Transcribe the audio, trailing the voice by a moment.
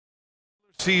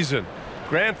season.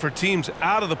 Grant, for teams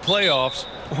out of the playoffs,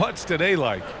 what's today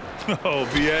like? Oh,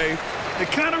 B.A., it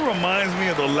kind of reminds me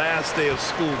of the last day of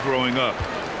school growing up.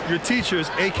 Your teachers,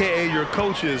 a.k.a. your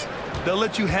coaches, they'll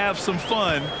let you have some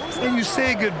fun, and you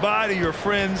say goodbye to your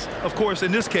friends, of course,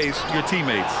 in this case, your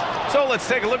teammates. So let's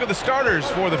take a look at the starters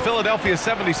for the Philadelphia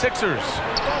 76ers.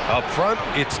 Up front,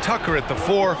 it's Tucker at the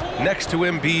 4, next to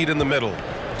Embiid in the middle.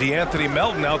 DeAnthony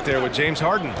Melton out there with James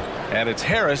Harden. And it's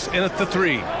Harris in at the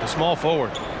 3, the small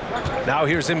forward. Now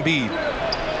here's Embiid.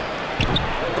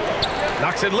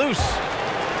 Knocks it loose.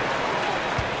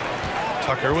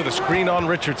 Tucker with a screen on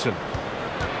Richardson.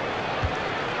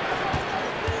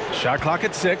 Shot clock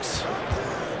at 6.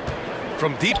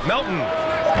 From deep, Melton.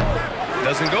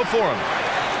 Doesn't go for him.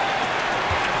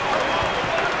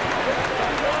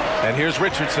 And here's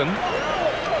Richardson.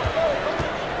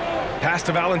 Pass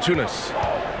to Valanciunas.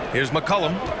 Here's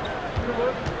McCollum.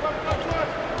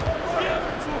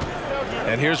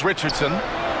 And here's Richardson.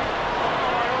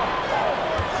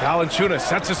 Valanciunas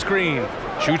sets a screen.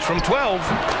 Shoots from 12.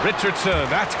 Richardson,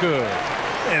 that's good.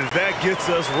 And that gets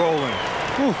us rolling.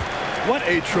 Whew. What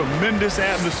a tremendous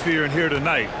atmosphere in here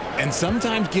tonight. And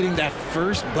sometimes getting that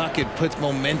first bucket puts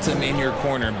momentum in your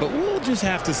corner, but we'll just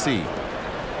have to see.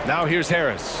 Now here's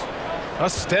Harris. A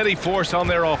steady force on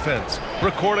their offense,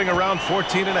 recording around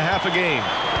 14 and a half a game.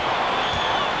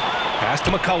 Pass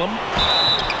to McCollum.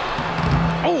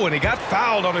 Oh, and he got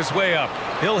fouled on his way up.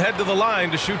 He'll head to the line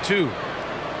to shoot 2.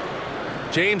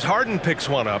 James Harden picks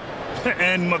one up.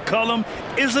 And McCollum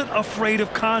isn't afraid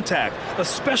of contact,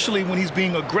 especially when he's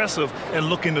being aggressive and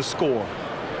looking to score.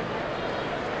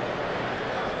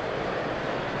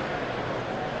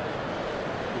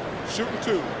 Shooting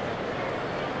 2.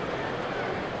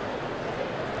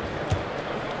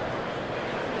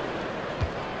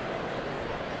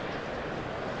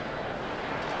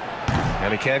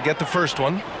 And he can't get the first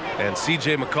one. And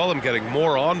C.J. McCollum getting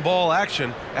more on-ball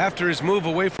action after his move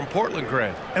away from Portland,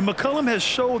 Grant. And McCollum has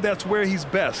showed that's where he's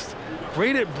best.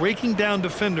 Great at breaking down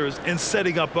defenders and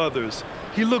setting up others.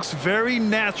 He looks very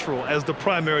natural as the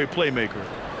primary playmaker.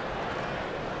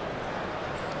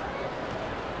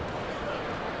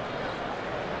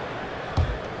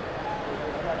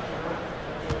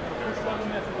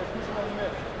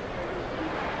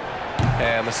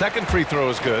 And the second free throw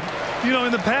is good. You know,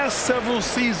 in the past several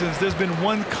seasons, there's been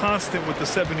one constant with the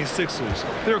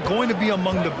 76ers. They're going to be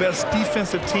among the best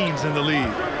defensive teams in the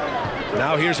league.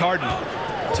 Now here's Harden,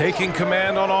 taking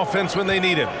command on offense when they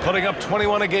need it, putting up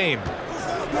 21 a game.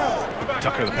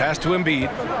 Tucker the pass to Embiid.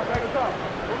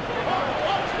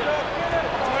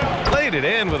 Played it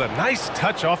in with a nice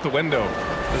touch off the window.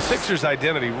 The Sixers'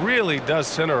 identity really does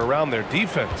center around their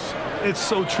defense. It's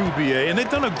so true, B.A., and they've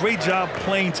done a great job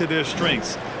playing to their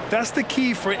strengths. That's the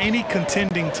key for any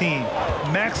contending team.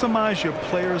 Maximize your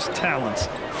players' talents.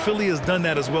 Philly has done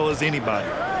that as well as anybody.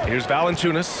 Here's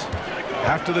Valanciunas.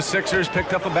 After the Sixers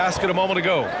picked up a basket a moment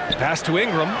ago. Pass to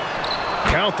Ingram.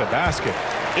 Count the basket.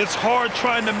 It's hard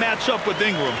trying to match up with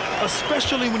Ingram,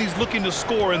 especially when he's looking to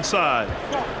score inside.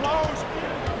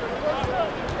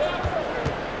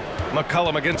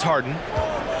 McCollum against Harden.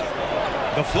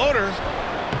 The floater.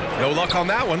 No luck on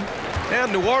that one.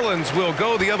 And New Orleans will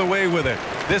go the other way with it.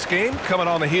 This game coming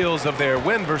on the heels of their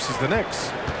win versus the Knicks.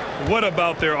 What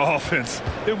about their offense?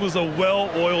 It was a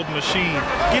well-oiled machine,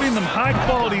 getting them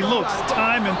high-quality looks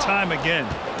time and time again.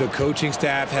 The coaching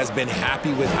staff has been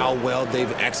happy with how well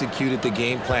they've executed the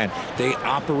game plan. They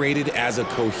operated as a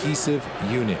cohesive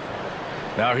unit.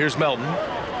 Now here's Melton,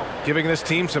 giving this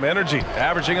team some energy,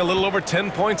 averaging a little over 10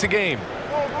 points a game.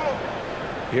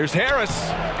 Here's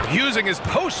Harris, using his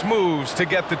post moves to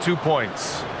get the 2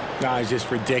 points. No, it's just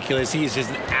ridiculous. He is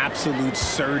just an absolute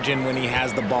surgeon when he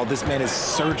has the ball. This man is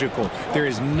surgical. There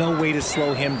is no way to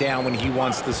slow him down when he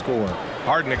wants to score.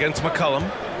 Harden against McCollum.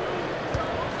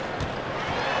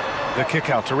 The kick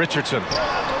out to Richardson.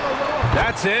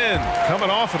 That's in.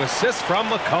 Coming off an assist from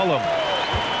McCollum.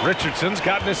 Richardson's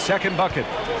gotten his second bucket.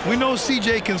 We know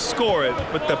CJ can score it,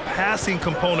 but the passing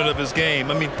component of his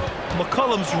game, I mean,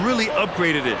 McCollum's really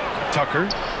upgraded it. Tucker,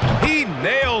 he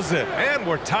nails it, and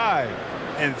we're tied.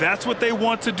 And that's what they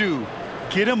want to do.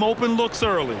 Get him open looks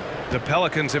early. The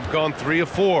Pelicans have gone 3 of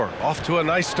 4, off to a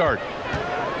nice start.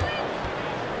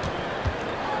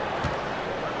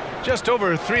 Just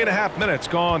over 3.5 minutes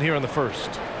gone here in the first.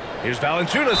 Here's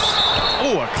Valanciunas.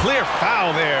 Oh, a clear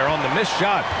foul there on the missed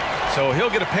shot. So he'll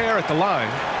get a pair at the line.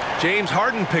 James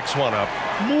Harden picks one up.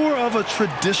 More of a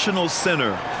traditional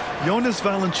center. Jonas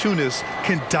Valanciunas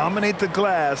can dominate the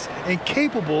glass and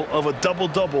capable of a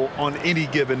double-double on any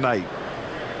given night.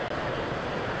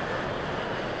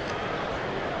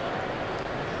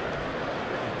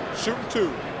 Shooting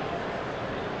 2.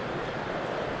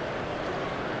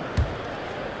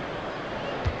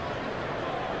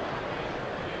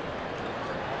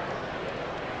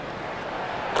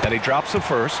 And he drops the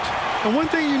first. And one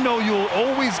thing you know you'll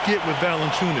always get with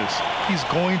Valanciunas, he's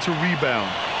going to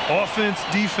rebound. Offense,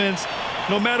 defense,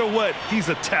 no matter what, he's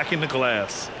attacking the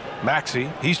glass. Maxey,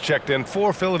 he's checked in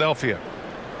for Philadelphia.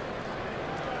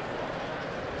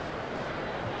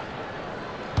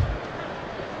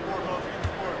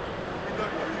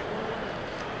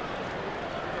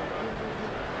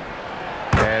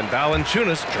 And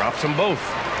Valanciunas drops them both.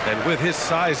 And with his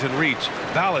size and reach,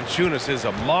 Valanciunas is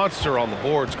a monster on the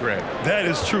boards, Greg. That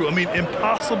is true. I mean,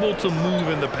 impossible to move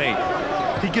in the paint.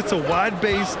 He gets a wide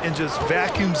base and just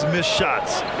vacuums missed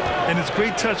shots. And his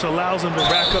great touch allows him to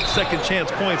rack up second chance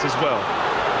points as well.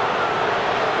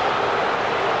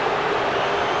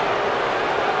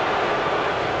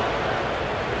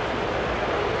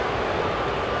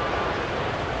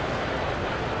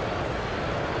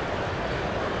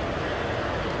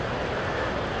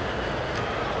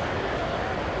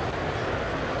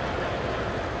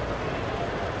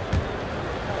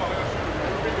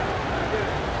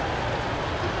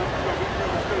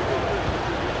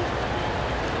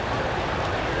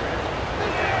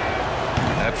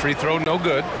 Free throw, no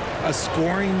good. A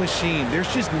scoring machine.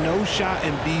 There's just no shot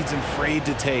Embiid's afraid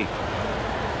to take.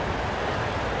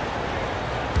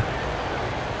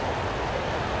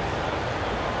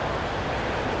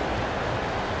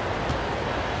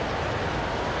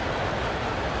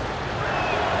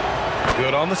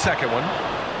 Good on the second one.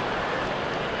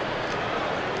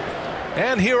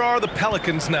 And here are the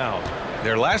Pelicans now.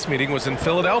 Their last meeting was in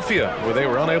Philadelphia, where they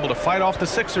were unable to fight off the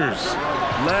Sixers.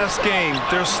 Last game,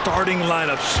 their starting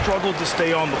lineup struggled to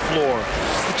stay on the floor.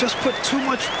 It just put too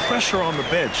much pressure on the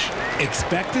bench.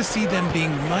 Expect to see them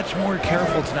being much more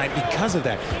careful tonight because of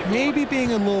that. Maybe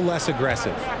being a little less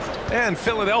aggressive. And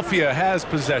Philadelphia has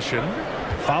possession,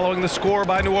 following the score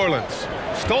by New Orleans.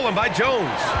 Stolen by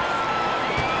Jones.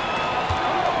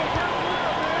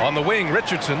 On the wing,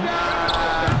 Richardson.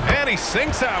 And he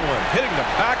sinks that one, hitting the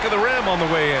back of the rim on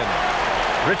the way in.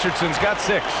 Richardson's got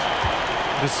 6.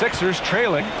 The Sixers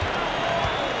trailing.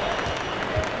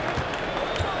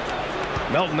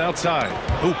 Melton outside.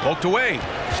 Ooh, poked away.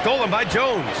 Stolen by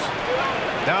Jones.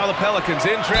 Now the Pelicans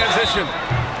in transition.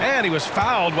 And he was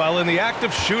fouled while in the act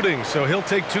of shooting, so he'll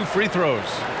take 2 free throws.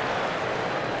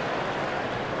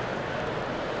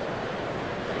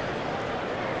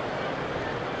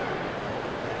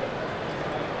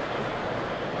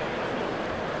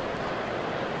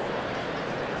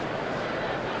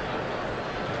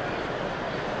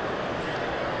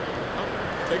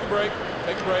 Take a break.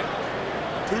 Take a break.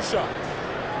 2 shots.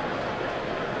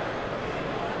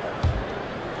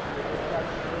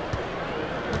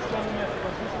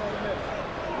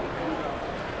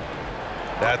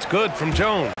 That's good from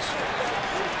Jones.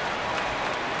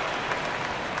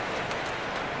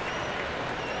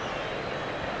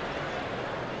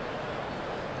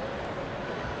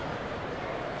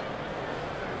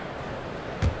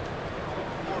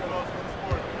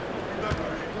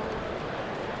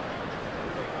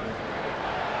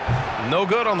 No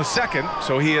good on the second,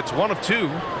 so he hits 1 of 2.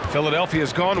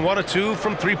 Philadelphia's gone 1 of 2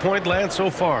 from three-point land so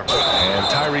far. And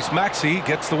Tyrese Maxey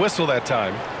gets the whistle that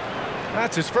time.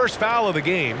 That's his first foul of the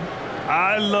game.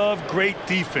 I love great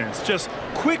defense. Just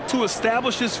quick to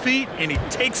establish his feet, and he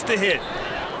takes the hit.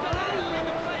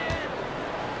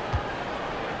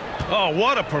 Oh,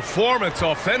 what a performance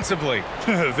offensively.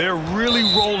 They're really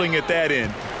rolling at that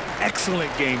end.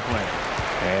 Excellent game plan.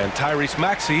 And Tyrese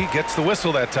Maxey gets the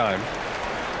whistle that time.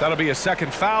 That'll be a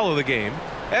second foul of the game.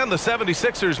 And the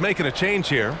 76ers making a change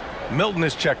here. Milton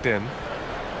is checked in.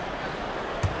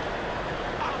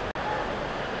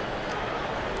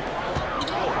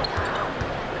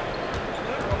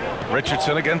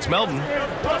 Richardson against Melton.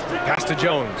 Pass to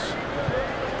Jones.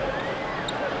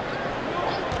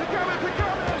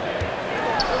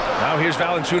 Now here's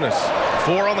Valanciunas.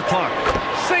 4 on the clock.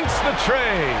 Sinks the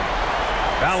tray.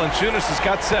 Valanciunas has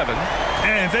got 7.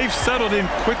 And they've settled in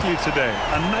quickly today.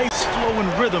 A nice flow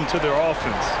and rhythm to their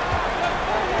offense.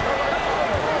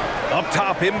 Up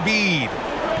top, Embiid.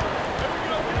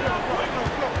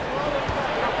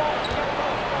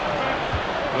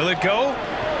 Will it go?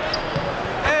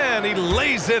 And he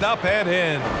lays it up and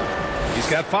in. He's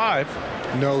got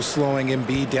 5. No slowing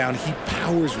Embiid down. He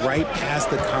powers right past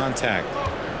the contact.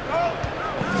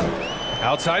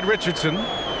 Outside Richardson.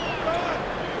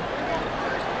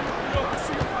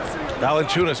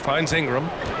 Valanciunas finds Ingram.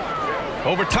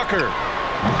 Over Tucker.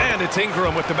 And it's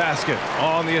Ingram with the basket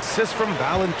on the assist from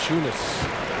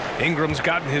Valanciunas. Ingram's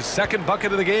gotten his second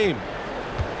bucket of the game.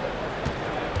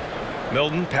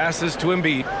 Milton passes to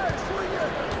Embiid.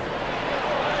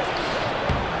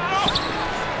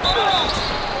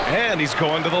 And he's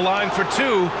going to the line for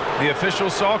 2. The official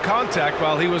saw contact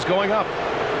while he was going up.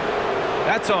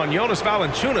 That's on Jonas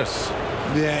Valanciunas.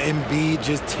 Yeah, Embiid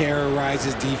just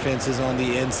terrorizes defenses on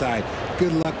the inside.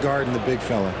 Good luck guarding the big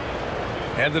fella.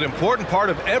 And an important part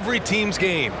of every team's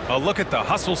game. A look at the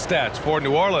hustle stats for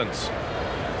New Orleans.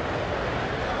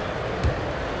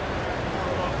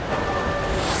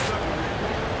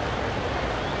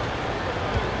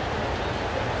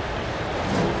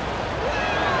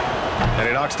 And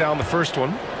he knocks down the first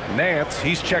one. Nance,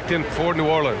 he's checked in for New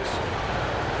Orleans.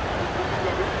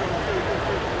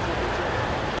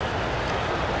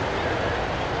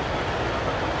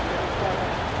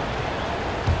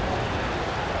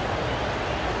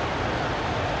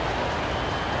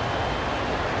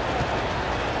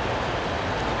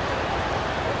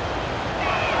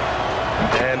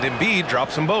 And Embiid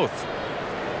drops them both.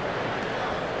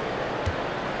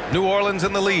 New Orleans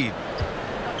in the lead.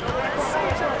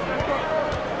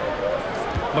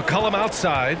 McCollum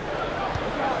outside.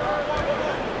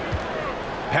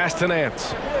 Pass to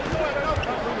Nance.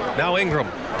 Now Ingram.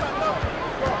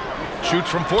 Shoots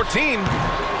from 14.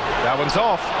 That one's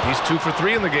off. He's 2 for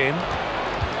 3 in the game.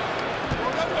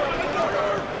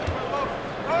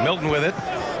 Milton with it.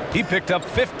 He picked up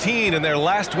 15 in their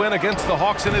last win against the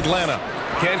Hawks in Atlanta.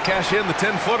 Can't cash in the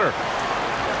 10-footer.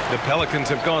 The Pelicans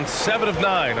have gone 7 of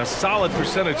 9, a solid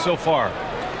percentage so far.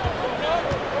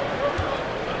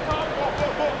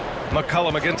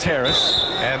 McCollum against Harris,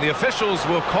 and the officials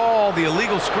will call the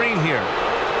illegal screen here.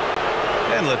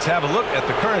 And let's have a look at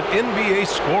the current NBA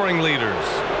scoring leaders.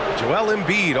 Joel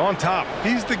Embiid on top.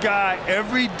 He's the guy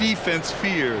every defense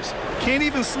fears. Can't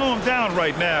even slow him down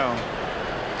right now.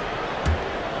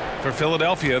 For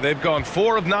Philadelphia, they've gone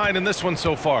 4 of 9 in this one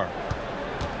so far.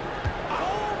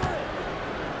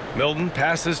 Milton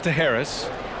passes to Harris.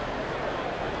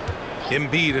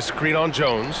 Embiid a screen on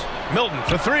Jones. Milton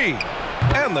for 3.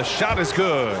 And the shot is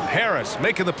good. Harris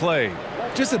making the play.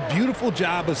 Just a beautiful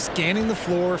job of scanning the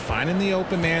floor, finding the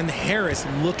open man. Harris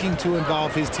looking to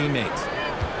involve his teammates.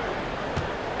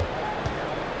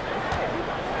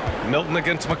 Milton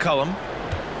against McCollum.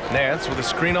 Nance with a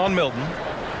screen on Milton.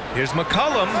 Here's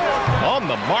McCollum on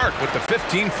the mark with the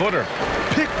 15-footer.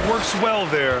 Pick works well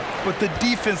there, but the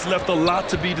defense left a lot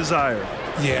to be desired.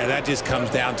 Yeah, that just comes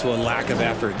down to a lack of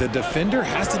effort. The defender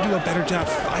has to do a better job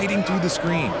fighting through the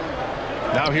screen.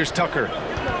 Now here's Tucker.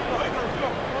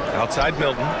 Outside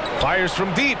Milton. Fires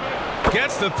from deep.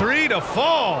 Gets the 3 to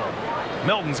fall.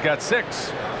 Milton's got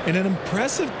 6. And an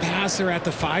impressive passer at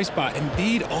the 5 spot.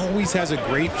 Embiid always has a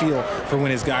great feel for when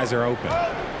his guys are open.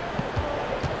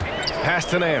 Pass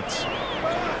to Nance.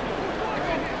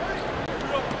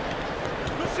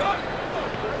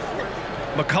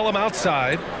 McCollum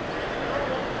outside.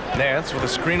 Nance with a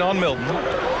screen on Milton.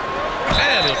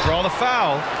 And he'll draw the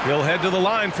foul. He'll head to the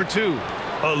line for 2.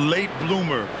 A late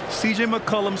bloomer. C.J.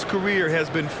 McCollum's career has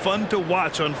been fun to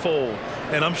watch unfold,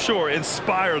 and I'm sure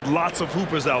inspired lots of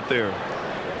hoopers out there.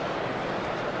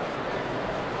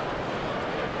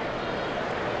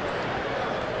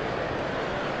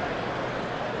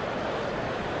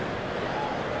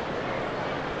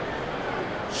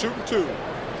 Shooting 2.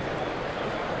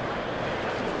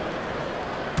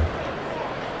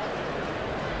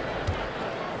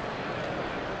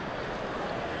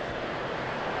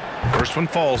 First one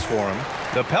falls for him.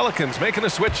 The Pelicans making a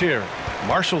switch here.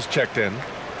 Marshall's checked in.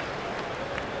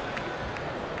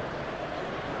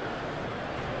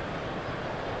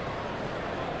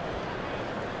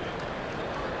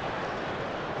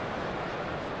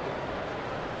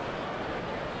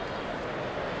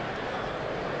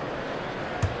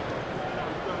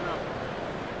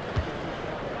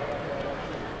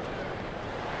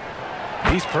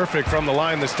 He's perfect from the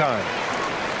line this time.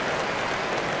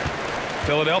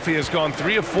 Philadelphia has gone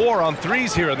 3 of 4 on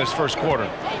threes here in this first quarter.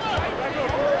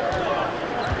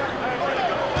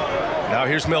 Now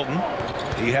here's Milton.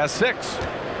 He has 6.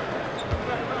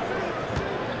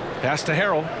 Pass to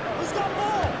Harrell.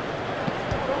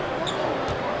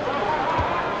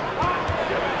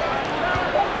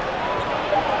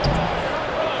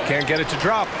 Can't get it to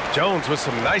drop. Jones with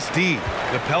some nice D.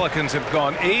 The Pelicans have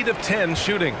gone 8 of 10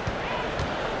 shooting.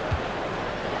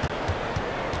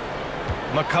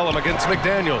 McCollum against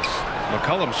McDaniels.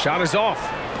 McCollum's shot is off.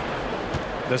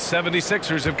 The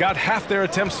 76ers have got half their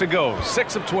attempts to go.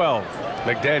 6 of 12.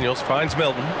 McDaniels finds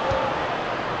Milton.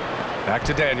 Back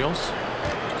to Daniels.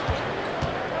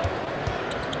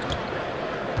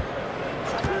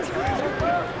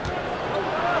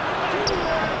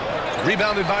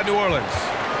 Rebounded by New Orleans.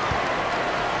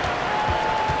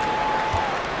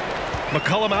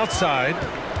 McCollum outside.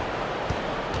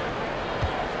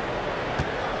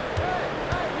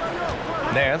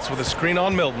 Nance with a screen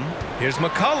on Milton. Here's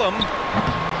McCollum.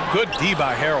 Good D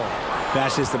by Harrell.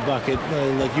 That's just a bucket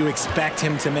like you expect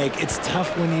him to make. It's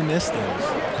tough when you miss those.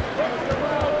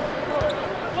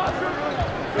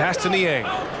 Pass to Niang.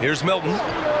 Here's Milton.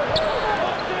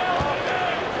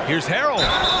 Here's Harrell.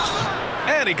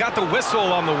 And he got the whistle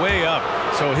on the way up.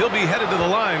 So he'll be headed to the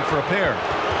line for a pair.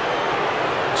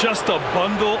 Just a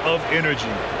bundle of energy.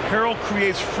 Harrell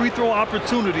creates free throw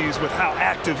opportunities with how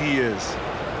active he is.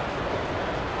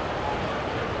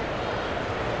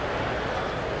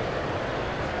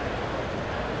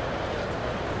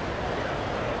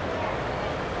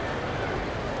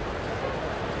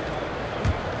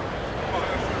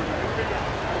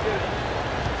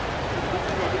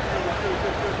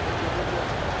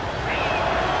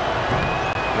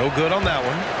 No good on that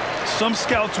one. Some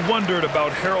scouts wondered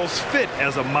about Harrell's fit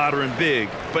as a modern big,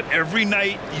 but every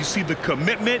night you see the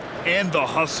commitment and the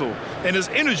hustle, and his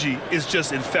energy is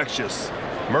just infectious.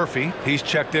 Murphy, he's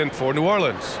checked in for New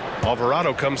Orleans.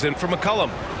 Alvarado comes in for McCollum.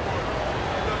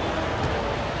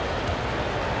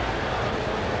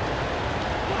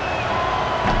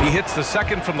 He hits the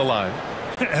second from the line.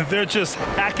 And they're just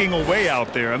hacking away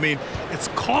out there. I mean, it's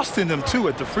costing them too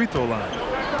at the free throw line.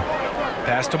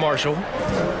 Pass to Marshall.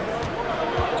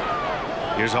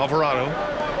 Here's Alvarado.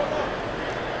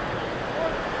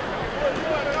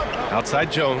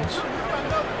 Outside Jones.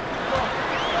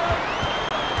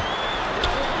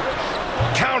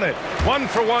 Count it. 1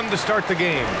 for 1 to start the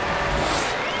game.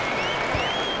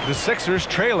 The Sixers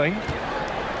trailing.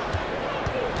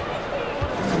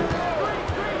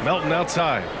 Melton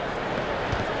outside.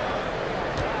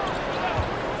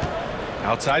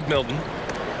 Outside Milton.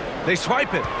 They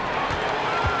swipe it.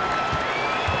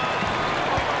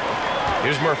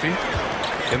 Here's Murphy.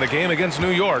 In the game against New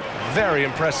York. Very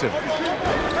impressive.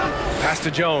 Pass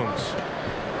to Jones.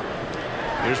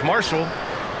 Here's Marshall.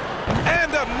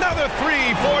 And another three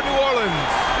for New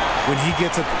Orleans. When he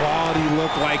gets a quality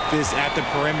look like this at the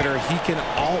perimeter, he can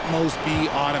almost be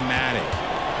automatic.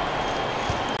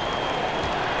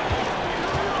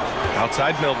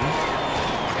 Outside Milton.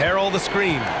 Harrell the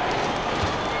screen.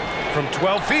 From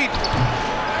 12 feet.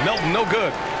 Milton no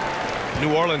good.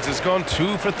 New Orleans has gone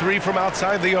 2 for 3 from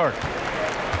outside the arc.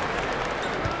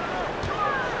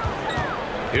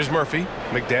 Here's Murphy.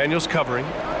 McDaniels covering.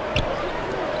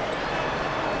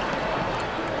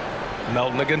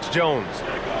 Melton against Jones.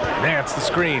 Nance the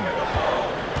screen.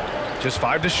 Just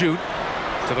 5 to shoot.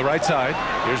 To the right side.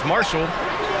 Here's Marshall.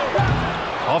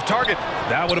 Off target.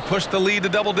 That would have pushed the lead to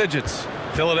double digits.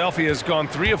 Philadelphia has gone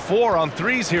 3 of 4 on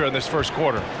threes here in this first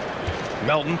quarter.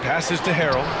 Melton passes to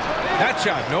Harrell. That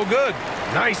shot no good.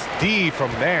 Nice D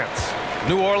from Nance.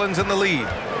 New Orleans in the lead.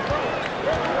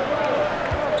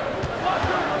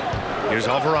 Here's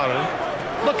Alvarado.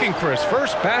 Looking for his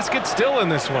first basket still in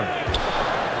this one.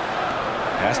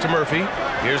 Pass to Murphy.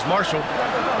 Here's Marshall.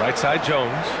 Right side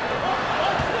Jones.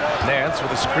 Nance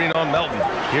with a screen on Melton.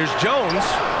 Here's Jones.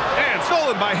 And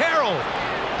stolen by Harrell.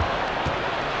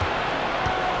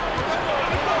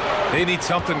 They need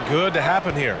something good to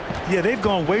happen here. Yeah, they've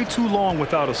gone way too long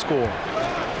without a score.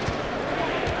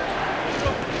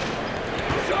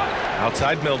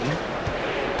 Outside Milton.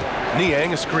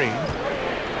 Niang a screen.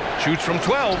 Shoots from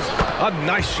 12. A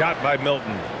nice shot by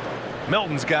Milton.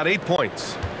 Milton's got 8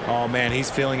 points. Oh, man, he's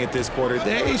feeling it this quarter.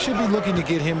 They should be looking to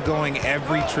get him going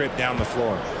every trip down the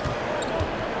floor.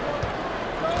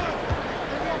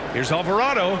 Here's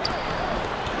Alvarado.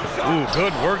 Ooh,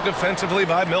 good work defensively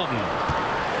by Milton.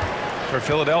 For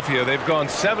Philadelphia, they've gone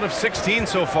 7 of 16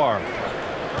 so far.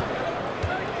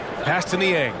 Pass to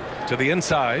Niang. To the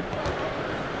inside.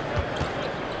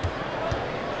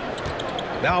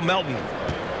 Now Melton.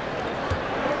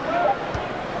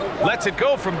 Lets it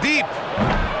go from deep.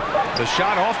 The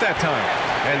shot off that time.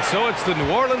 And so it's the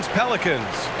New Orleans Pelicans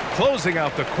closing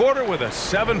out the quarter with a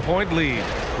 7-point lead.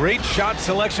 Great shot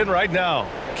selection right now.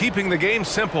 Keeping the game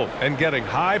simple and getting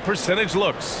high percentage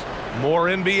looks. More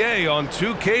NBA on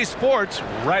 2K Sports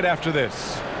right after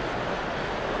this.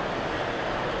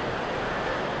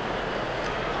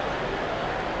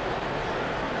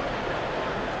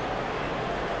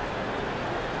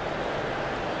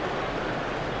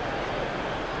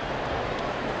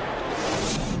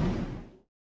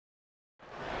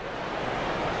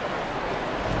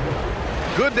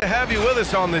 Good to have you with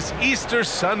us on this Easter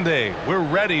Sunday. We're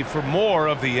ready for more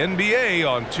of the NBA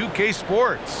on 2K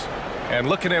Sports. And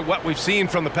looking at what we've seen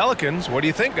from the Pelicans, what do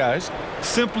you think, guys?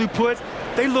 Simply put,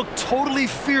 they look totally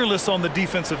fearless on the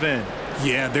defensive end.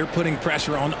 Yeah, they're putting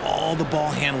pressure on all the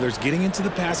ball handlers, getting into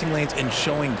the passing lanes and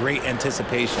showing great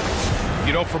anticipation.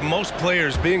 You know, for most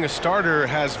players, being a starter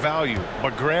has value.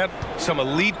 But Grant, some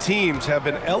elite teams have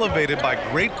been elevated by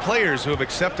great players who have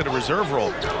accepted a reserve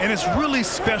role. And it's really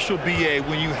special, BA,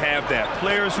 when you have that.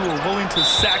 Players who are willing to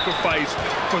sacrifice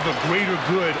for the greater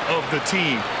good of the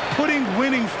team. Putting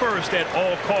winning first at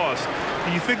all costs.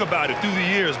 And you think about it, through the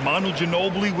years, Manu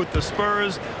Ginobili with the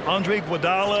Spurs, Andre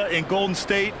Iguodala in Golden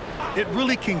State, it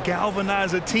really can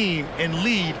galvanize a team and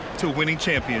lead to winning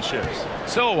championships.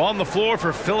 So on the floor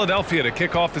for Philadelphia to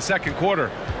kick off the second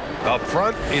quarter. Up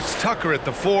front, it's Tucker at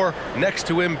the 4, next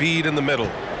to Embiid in the middle.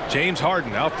 James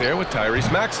Harden out there with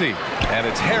Tyrese Maxey. And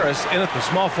it's Harris in at the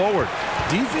small forward.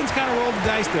 Defense kind of rolled the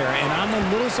dice there, and I'm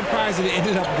a little surprised that it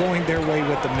ended up going their way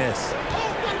with the miss.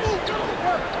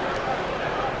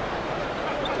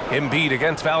 Embiid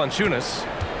against Valanciunas.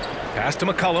 Pass to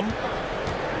McCollum.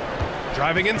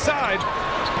 Driving inside.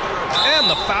 And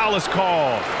the foul is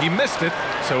called. He missed it,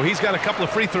 so he's got a couple of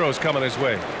free throws coming his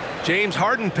way. James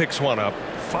Harden picks one up.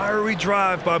 Fiery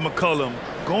drive by McCollum,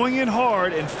 going in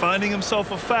hard and finding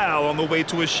himself a foul on the way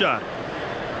to his shot.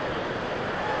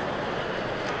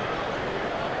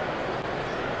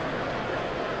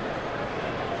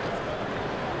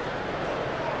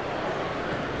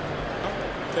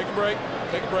 Take a break.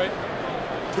 Take a break.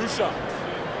 2 shots.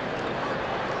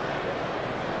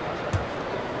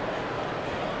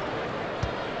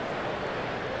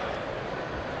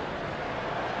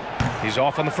 He's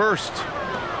off on the first.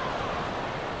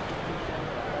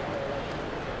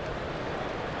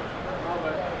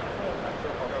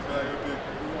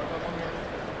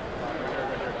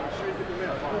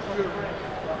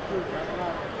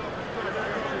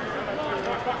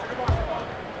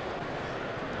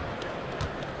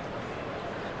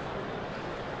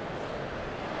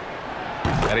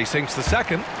 And he sinks the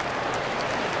second.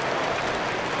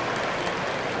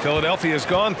 Philadelphia has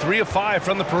gone 3 of 5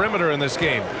 from the perimeter in this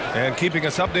game. And keeping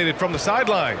us updated from the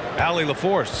sideline, Allie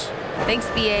LaForce. Thanks,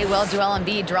 BA. Well, Joel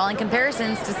Embiid drawing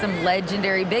comparisons to some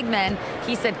legendary big men.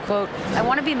 He said, quote, "I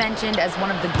want to be mentioned as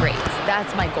one of the greats.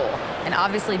 That's my goal. And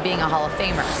obviously being a Hall of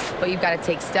Famer. But you've got to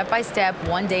take step by step,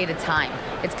 one day at a time.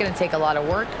 It's going to take a lot of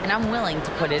work, and I'm willing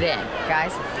to put it in."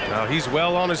 Guys? Now he's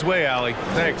well on his way, Allie.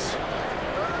 Thanks.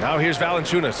 Now here's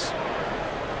Valanciunas.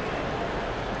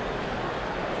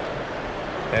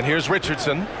 And here's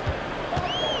Richardson.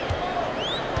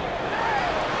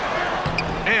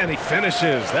 And he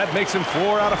finishes. That makes him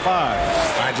 4 out of 5.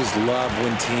 I just love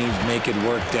when teams make it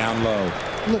work down low.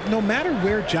 Look, no matter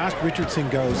where Josh Richardson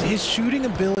goes, his shooting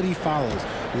ability follows.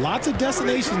 Lots of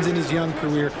destinations in his young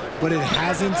career, but it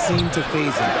hasn't seemed to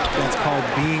faze him. That's called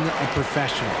being a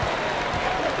professional.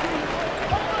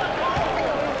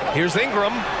 Here's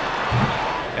Ingram.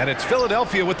 And it's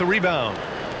Philadelphia with the rebound.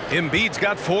 Embiid's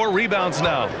got 4 rebounds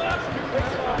now.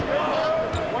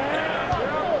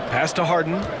 Pass to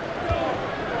Harden.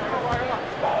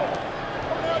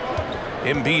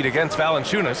 Embiid against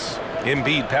Valanciunas.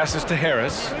 Embiid passes to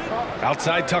Harris.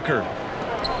 Outside Tucker.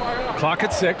 Clock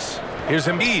at 6. Here's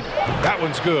Embiid. That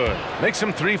one's good. Makes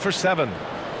him 3 for 7.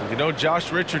 You know,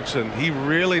 Josh Richardson, he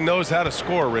really knows how to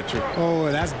score, Richard.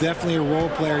 Oh, that's definitely a role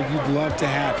player you'd love to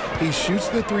have. He shoots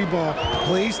the 3 ball,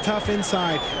 plays tough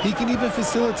inside. He can even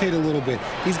facilitate a little bit.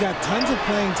 He's got tons of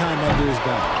playing time under his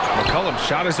belt. McCollum's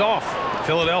shot is off.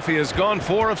 Philadelphia has gone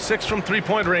 4 of 6 from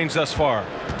three-point range thus far.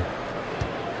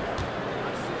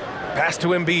 Pass to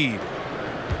Embiid.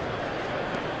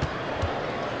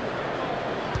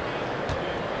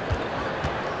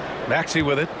 Maxey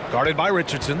with it, guarded by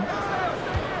Richardson.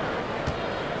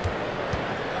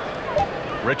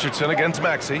 Richardson against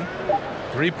Maxey.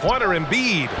 Three-pointer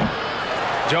Embiid.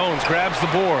 Jones grabs the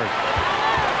board.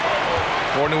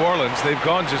 For New Orleans, they've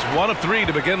gone just 1 of 3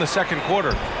 to begin the second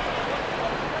quarter.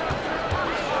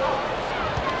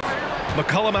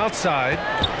 McCollum outside.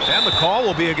 And the call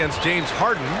will be against James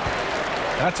Harden.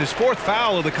 That's his 4th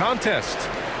foul of the contest.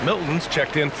 Milton's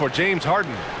checked in for James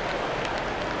Harden.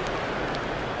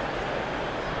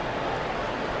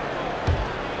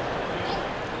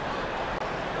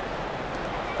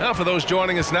 Now for those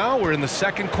joining us now, we're in the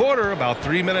second quarter, about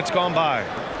 3 minutes gone by.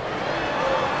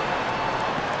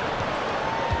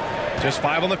 Just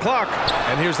 5 on the clock.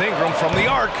 And here's Ingram from the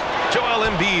arc. Joel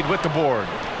Embiid with the board.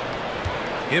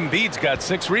 Embiid's got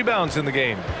 6 rebounds in the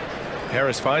game.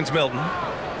 Harris finds Milton.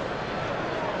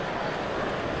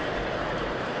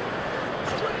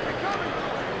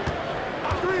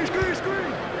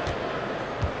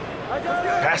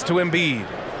 Pass to Embiid.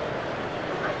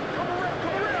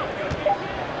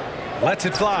 Lets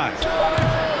it fly.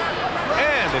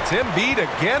 And it's Embiid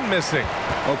again missing.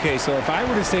 Okay, so if I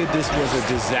were to say this was a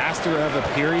disaster of a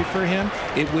period for him,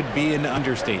 it would be an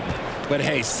understatement. But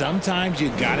hey, sometimes you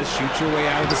got to shoot your way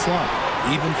out of the slump.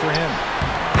 even for him.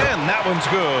 And that one's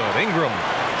good. Ingram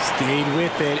stayed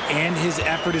with it, and his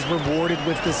effort is rewarded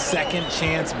with the second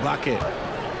chance bucket.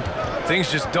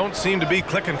 Things just don't seem to be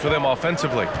clicking for them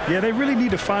offensively. Yeah, they really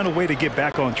need to find a way to get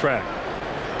back on track.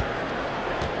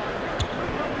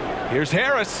 Here's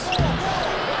Harris.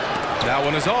 That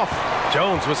one is off.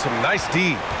 Jones with some nice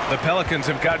D. The Pelicans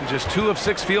have gotten just 2 of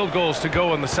 6 field goals to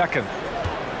go in the second.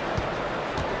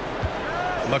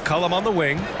 McCollum on the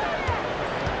wing.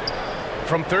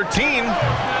 From 13.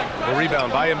 The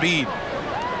rebound by Embiid.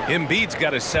 Embiid's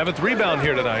got his 7th rebound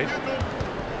here tonight.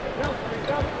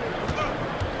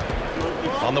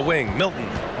 On the wing, Milton.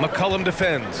 McCollum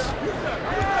defends.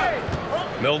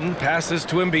 Milton passes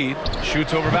to Embiid.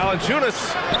 Shoots over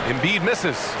Valanciunas. Embiid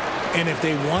misses. And if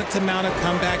they want to mount a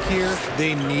comeback here,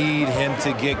 they need him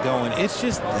to get going. It's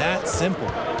just that simple.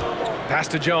 Pass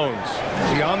to Jones.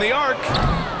 Beyond the arc.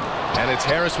 And it's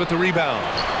Harris with the rebound.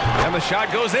 And the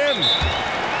shot goes in.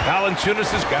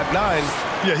 Valanciunas has got 9.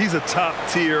 Yeah, he's a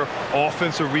top-tier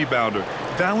offensive rebounder.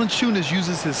 Valanciunas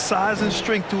uses his size and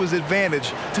strength to his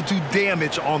advantage to do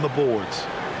damage on the boards.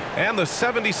 And the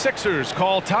 76ers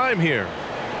call time here.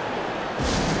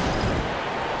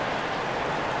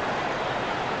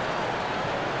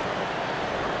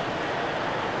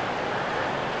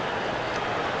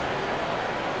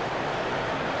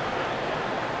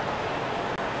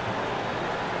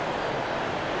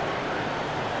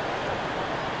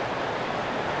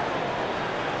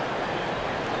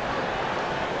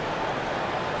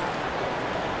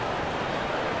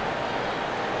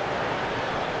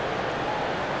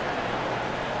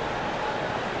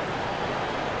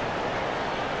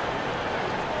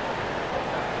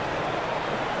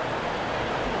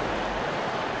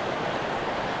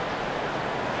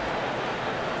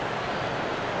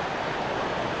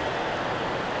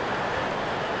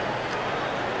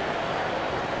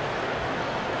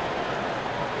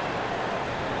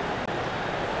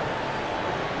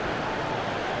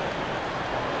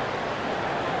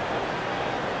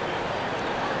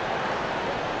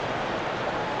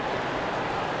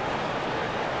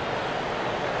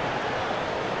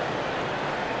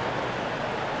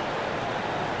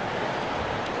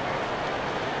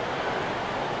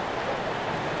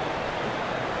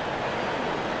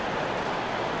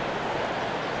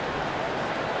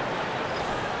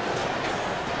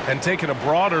 And taking a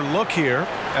broader look here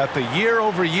at the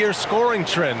year-over-year scoring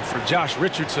trend for Josh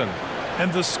Richardson.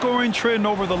 And the scoring trend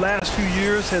over the last few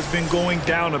years has been going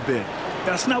down a bit.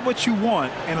 That's not what you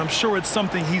want, and I'm sure it's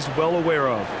something he's well aware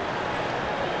of.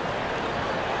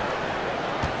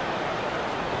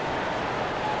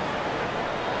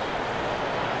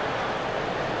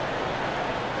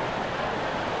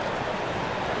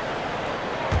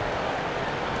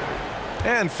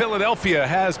 And Philadelphia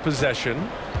has possession.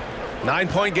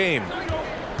 9-point game.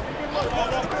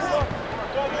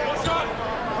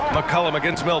 McCollum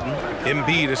against Milton.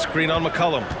 Embiid, a screen on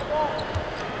McCollum.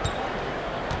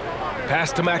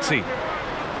 Pass to Maxey.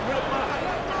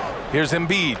 Here's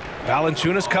Embiid.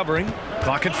 Valanciunas covering.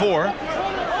 Clock at 4.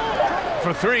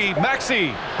 For 3,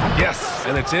 Maxey. Yes,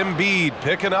 and it's Embiid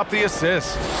picking up the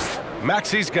assist.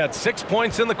 Maxey's got 6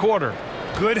 points in the quarter.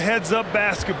 Good heads-up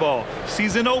basketball.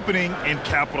 Sees an opening and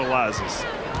capitalizes.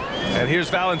 And here's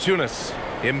Valanciunas.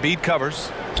 Embiid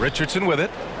covers. Richardson with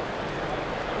it.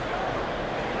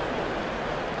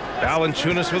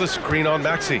 Valanciunas with a screen on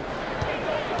Maxey.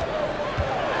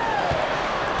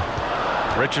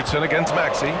 Richardson against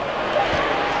Maxey.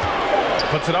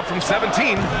 Puts it up from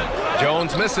 17.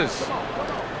 Jones misses.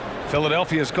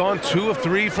 Philadelphia's gone 2 of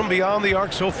 3 from beyond the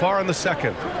arc so far in the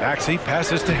second. Maxey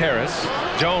passes to Harris.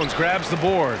 Jones grabs the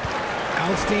board.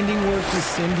 Outstanding work to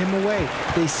send him away.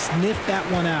 They sniffed that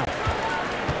one out.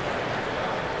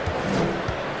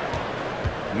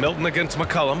 Milton against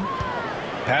McCollum.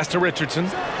 Pass to Richardson.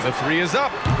 The 3 is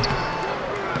up.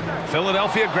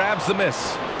 Philadelphia grabs the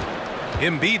miss.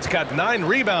 Embiid's got 9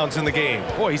 rebounds in the game.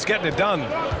 Boy, he's getting it done.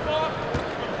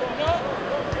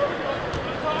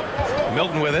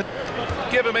 Milton with it.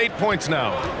 Give him 8 points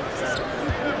now.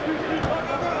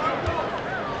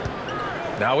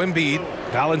 Now Embiid.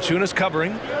 Valanciunas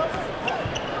covering.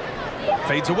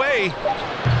 Fades away.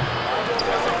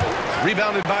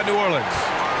 Rebounded by New Orleans.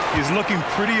 He's looking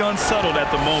pretty unsettled at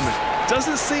the moment.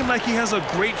 Doesn't seem like he has a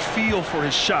great feel for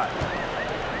his shot.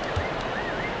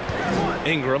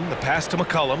 Ingram, the pass to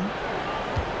McCollum.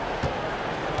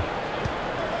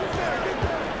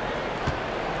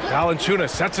 Valanciunas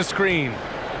sets a screen.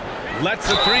 Lets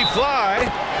the 3 fly.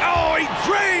 Oh, he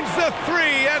drains the 3,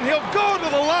 and he'll go to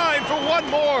the line for one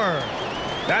more.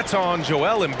 That's on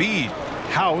Joel Embiid.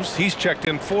 House, he's checked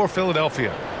in for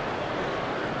Philadelphia.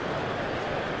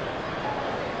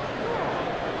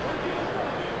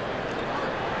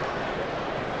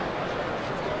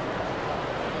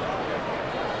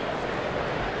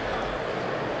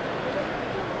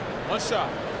 One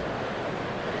shot.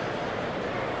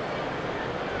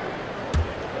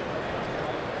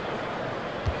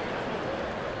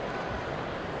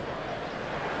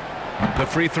 The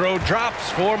free throw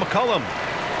drops for McCollum.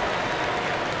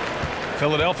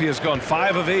 Philadelphia's gone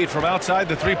 5 of 8 from outside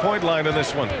the three-point line in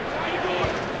this one.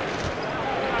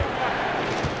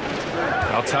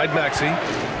 Outside Maxey.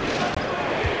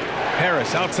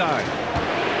 Harris outside.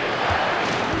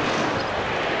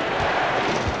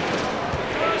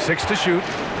 6 to shoot.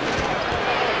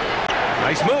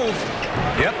 Nice move.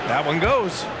 Yep, that one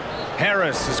goes.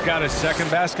 Harris has got his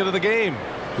second basket of the game.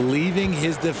 Leaving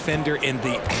his defender in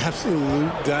the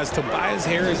absolute dust. Tobias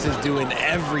Harris is doing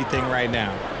everything right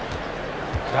now.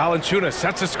 Valanciunas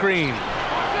sets a screen.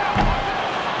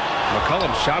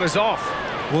 McCollum's shot is off.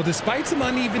 Well, despite some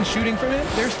uneven shooting from him,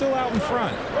 they're still out in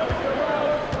front.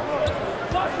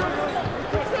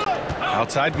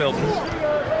 Outside Milton.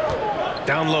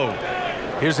 Down low.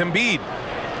 Here's Embiid.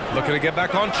 Looking to get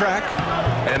back on track.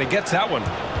 And he gets that one.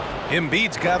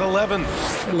 Embiid's got 11.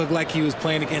 It looked like he was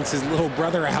playing against his little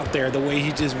brother out there, the way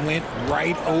he just went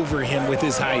right over him with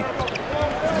his height.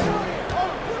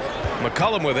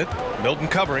 McCollum with it. Milton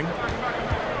covering.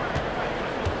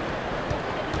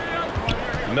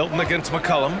 Milton against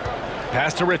McCollum.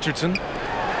 Pass to Richardson.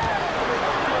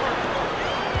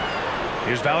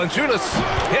 Here's Valanciunas.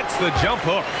 Hits the jump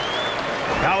hook.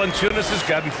 Valanciunas has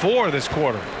gotten 4 this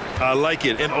quarter. I like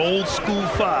it. An old school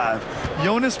 5.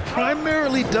 Jonas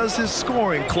primarily does his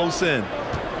scoring close in.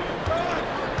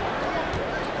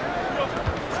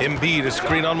 Embiid, a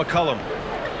screen on McCollum.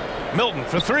 Milton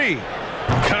for 3.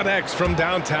 Connects from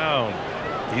downtown.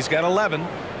 He's got 11.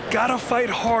 Gotta fight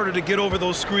harder to get over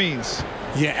those screens.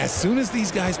 Yeah, as soon as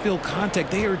these guys feel contact,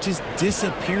 they are just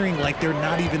disappearing like they're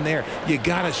not even there. You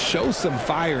gotta show some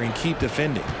fire and keep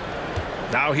defending.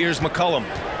 Now here's McCollum.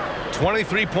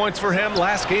 23 points for him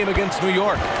last game against New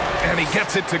York. And he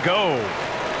gets it to go.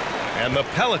 And the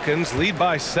Pelicans lead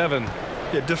by 7.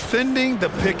 Yeah, defending the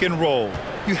pick and roll.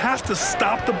 You have to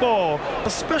stop the ball,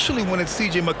 especially when it's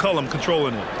C.J. McCollum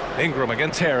controlling it. Ingram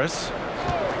against Harris.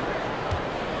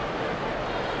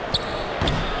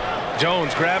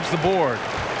 Jones grabs the board.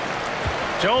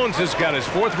 Jones has got his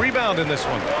 4th rebound in this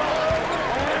one.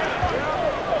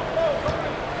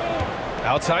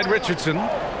 Outside Richardson.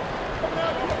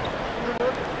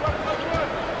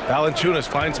 Valanciunas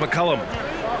finds McCollum.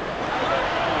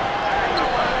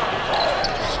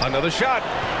 Another shot.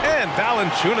 And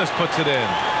Valanciunas puts it in.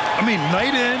 I mean,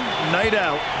 night in, night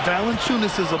out,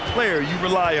 Valanciunas is a player you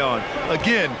rely on.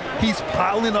 Again, he's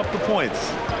piling up the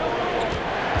points.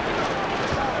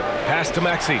 Pass to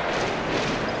Maxey.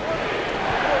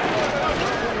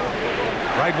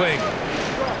 Right wing.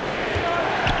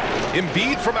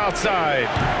 Embiid from outside.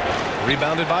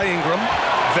 Rebounded by Ingram.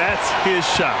 That's his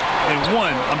shot. And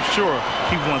one, I'm sure,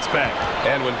 he wants back.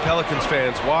 And when Pelicans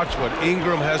fans watch what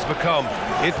Ingram has become,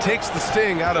 it takes the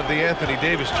sting out of the Anthony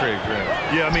Davis trade,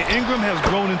 Graham. Yeah, I mean, Ingram has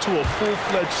grown into a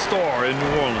full-fledged star in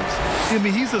New Orleans. I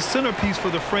mean, he's a centerpiece for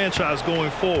the franchise going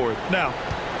forward. Now,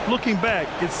 looking back,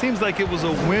 it seems like it was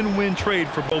a win-win trade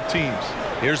for both teams.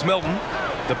 Here's Milton.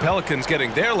 The Pelicans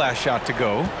getting their last shot to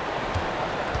go.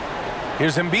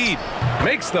 Here's Embiid.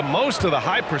 Makes the most of the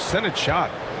high percentage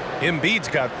shot. Embiid's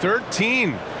got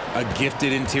 13. A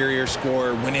gifted interior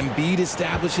scorer. When Embiid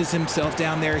establishes himself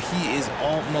down there, he is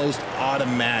almost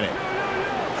automatic.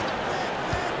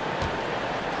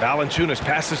 Valanciunas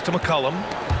passes to McCollum.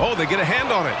 Oh, they get a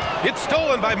hand on it. It's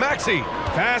stolen by Maxey.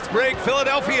 Fast break,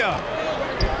 Philadelphia.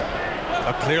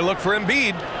 A clear look for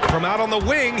Embiid. From out on the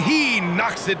wing, he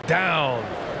knocks it down.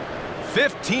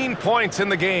 15 points in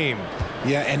the game.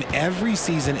 Yeah, and every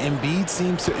season, Embiid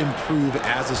seems to improve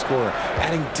as a scorer,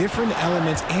 adding different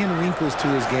elements and wrinkles to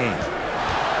his game.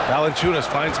 Valanciunas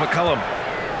finds McCollum.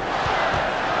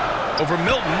 Over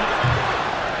Milton.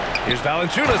 Here's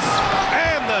Valanciunas.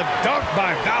 And the dunk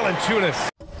by Valanciunas.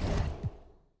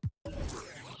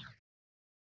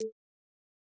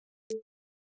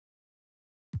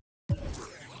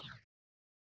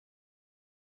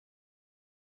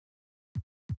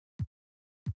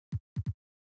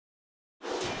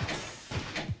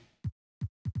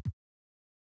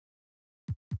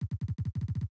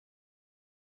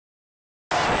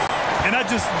 And I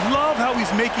just love how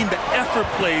he's making the effort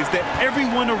plays that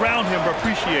everyone around him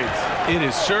appreciates. It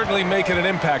is certainly making an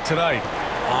impact tonight.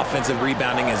 Offensive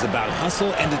rebounding is about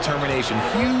hustle and determination.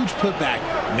 Huge putback,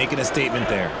 making a statement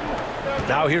there.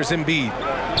 Now here's Embiid.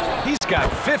 He's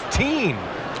got 15,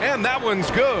 and that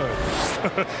one's good.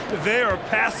 They are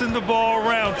passing the ball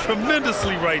around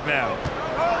tremendously right now.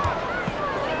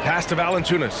 Pass to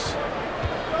Valanciunas.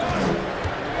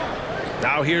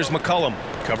 Now here's McCollum,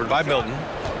 covered by Milton.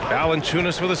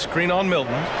 Valanciunas with a screen on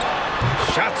Milton.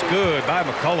 Shot's good by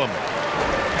McCollum.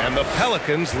 And the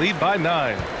Pelicans lead by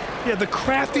 9. Yeah, the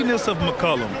craftiness of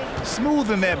McCollum.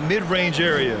 Smooth in that mid-range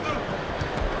area.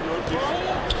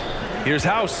 Here's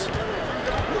House.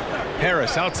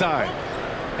 Harris outside.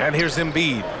 And here's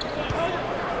Embiid.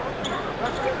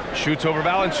 Shoots over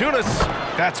Valanciunas.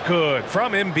 That's good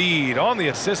from Embiid on the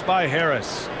assist by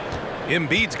Harris.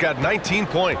 Embiid's got 19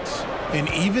 points. And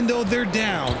even though they're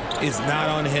down, it's not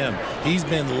on him. He's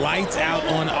been lights out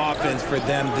on offense for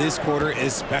them this quarter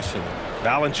especially.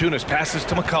 Valanciunas passes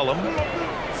to McCollum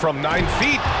from 9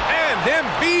 feet. And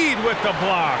Embiid with the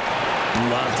block.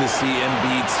 Love to see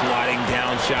Embiid swatting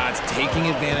down shots, taking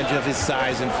advantage of his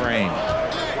size and frame.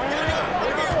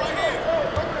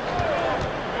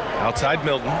 Outside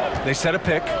Milton. They set a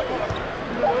pick.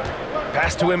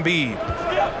 Pass to Embiid.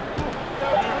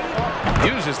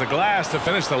 Uses the glass to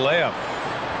finish the layup.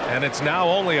 And it's now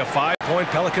only a 5-point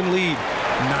Pelican lead.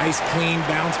 Nice, clean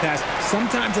bounce pass.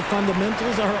 Sometimes the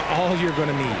fundamentals are all you're going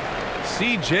to need.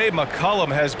 C.J. McCollum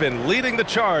has been leading the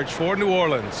charge for New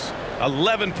Orleans.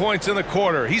 11 points in the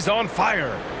quarter. He's on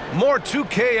fire. More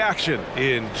 2K action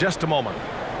in just a moment.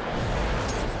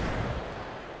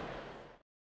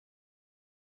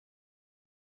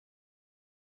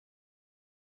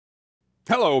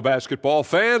 Hello, basketball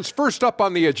fans. First up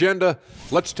on the agenda,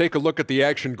 let's take a look at the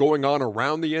action going on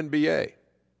around the NBA.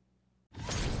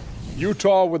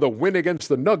 Utah with a win against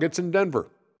the Nuggets in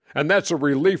Denver. And that's a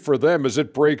relief for them as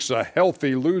it breaks a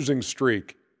healthy losing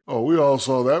streak. Oh, we all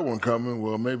saw that one coming.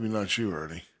 Well, maybe not you,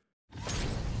 Ernie.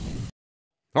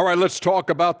 All right, let's talk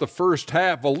about the first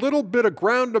half. A little bit of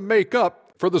ground to make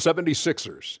up for the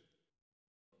 76ers.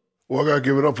 Well, I got to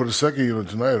give it up for the second unit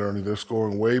tonight, Ernie. They're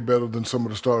scoring way better than some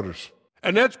of the starters.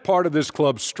 And that's part of this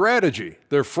club's strategy.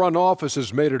 Their front office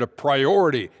has made it a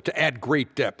priority to add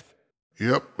great depth.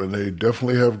 Yep, and they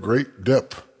definitely have great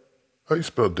depth. How do you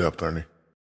spell depth, Ernie?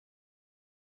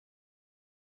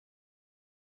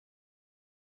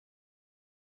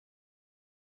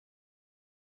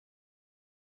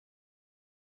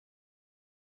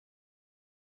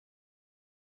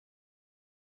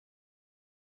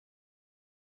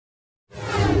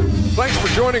 Thanks for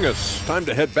joining us. Time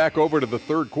to head back over to the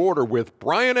third quarter with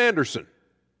Brian Anderson.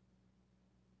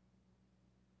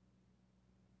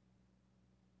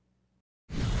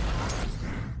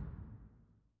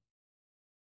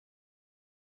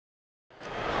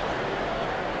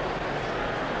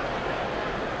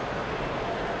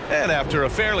 And after a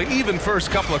fairly even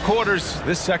first couple of quarters,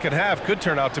 this second half could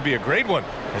turn out to be a great one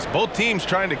as both teams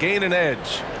trying to gain an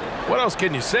edge. What else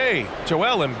can you say?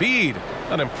 Joel Embiid,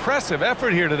 an impressive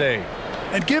effort here today.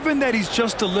 And given that he's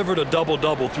just delivered a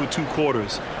double-double through 2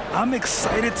 quarters, I'm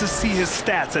excited to see his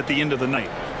stats at the end of the night.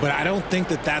 But I don't think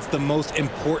that that's the most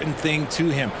important thing to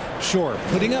him. Sure,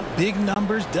 putting up big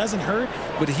numbers doesn't hurt,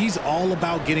 but he's all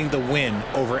about getting the win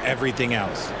over everything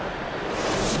else.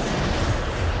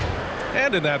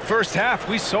 And in that first half,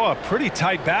 we saw a pretty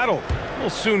tight battle. We'll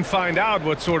soon find out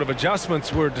what sort of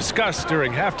adjustments were discussed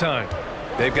during halftime.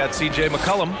 They've got C.J.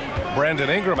 McCollum, Brandon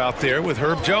Ingram out there with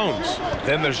Herb Jones.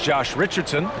 Then there's Josh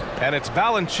Richardson, and it's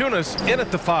Valanciunas in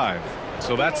at the 5.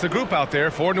 So that's the group out there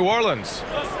for New Orleans.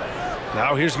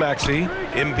 Now here's Maxey.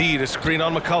 Embiid, a screen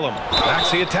on McCollum.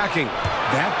 Maxey attacking.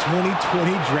 That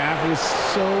 2020 draft was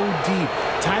so deep.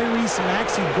 Tyrese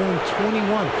Maxey going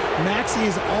 21. Maxey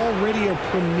is already a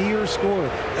premier scorer.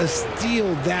 A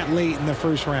steal that late in the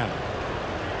first round.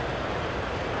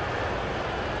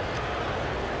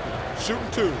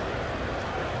 Shooting 2.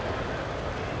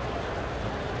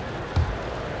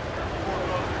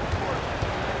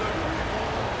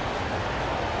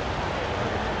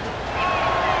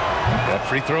 That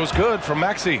free throw's good from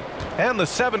Maxey. And the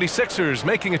 76ers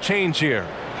making a change here.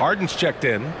 Harden's checked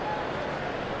in.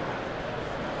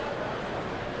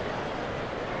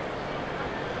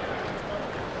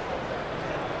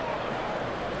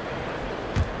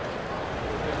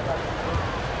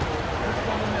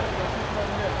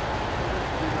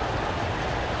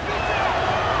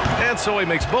 And so he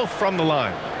makes both from the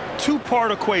line.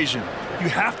 2-part equation. You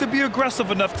have to be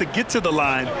aggressive enough to get to the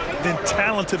line, then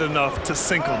talented enough to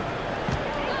sink them.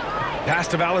 Pass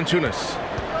to Valanciunas.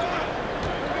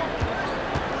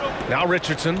 Now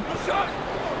Richardson.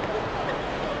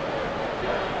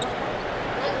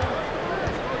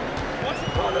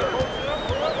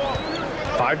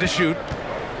 Five to shoot.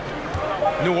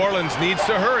 New Orleans needs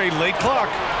to hurry. Late clock.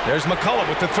 There's McCollum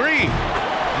with the 3.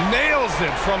 Nails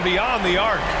it from beyond the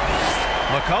arc.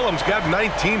 McCollum's got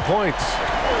 19 points.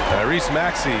 Tyrese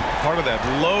Maxey, part of that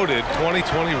loaded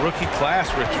 2020 rookie class,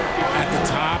 Richard. At the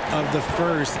top of the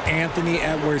first, Anthony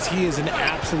Edwards. He is an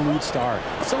absolute star.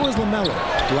 So is LaMelo.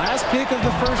 Last pick of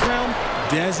the first round,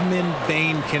 Desmond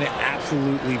Bane can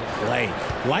absolutely play.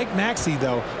 Like Maxey,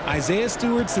 though, Isaiah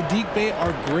Stewart, Sadiq Bey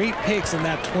are great picks in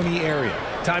that 20 area.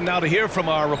 Time now to hear from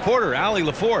our reporter, Allie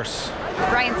LaForce.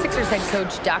 Brian, Sixers head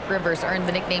coach Doc Rivers earned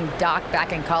the nickname Doc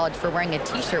back in college for wearing a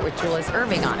T-shirt with Julius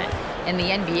Irving on it. In the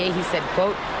NBA, he said,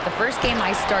 quote, "The first game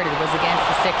I started was against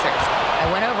the Sixers. I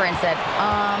went over and said,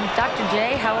 Dr.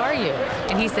 J, how are you?"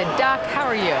 And he said, "Doc, how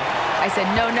are you?" I said,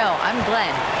 no, I'm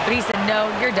Glenn." But he said,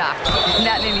 "No, you're Doc." And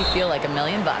that made me feel like $1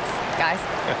 million, guys.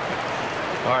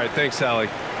 All right, thanks, Allie.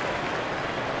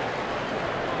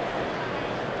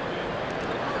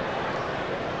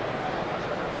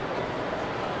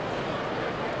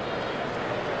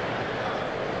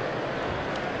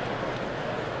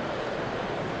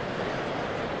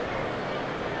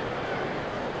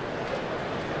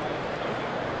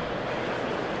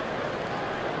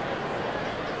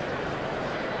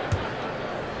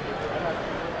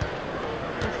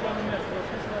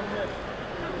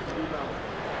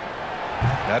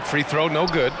 That free throw, no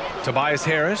good. Tobias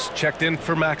Harris checked in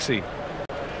for Maxey.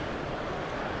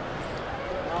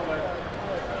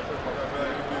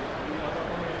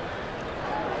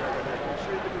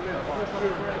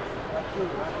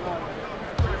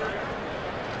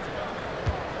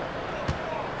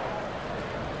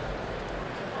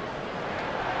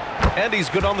 And he's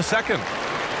good on the second.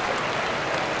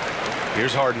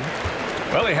 Here's Harden.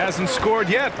 Well, he hasn't scored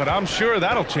yet, but I'm sure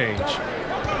that'll change.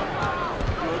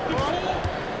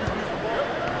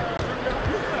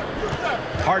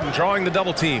 Harden drawing the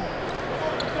double team.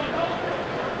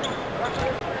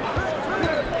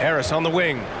 Harris on the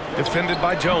wing, defended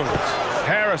by Jones.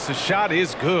 Harris's shot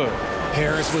is good.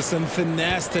 Harris with some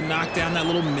finesse to knock down that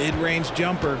little mid-range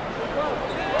jumper.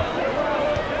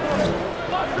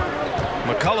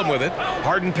 McCollum with it.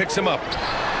 Harden picks him up.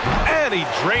 And he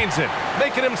drains it,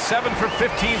 making him 7 for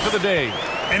 15 for the day.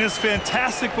 And his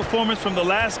fantastic performance from the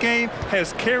last game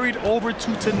has carried over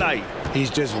to tonight. He's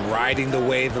just riding the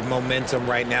wave of momentum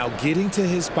right now, getting to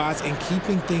his spots and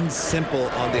keeping things simple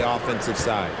on the offensive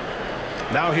side.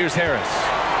 Now here's Harris.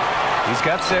 He's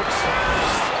got 6.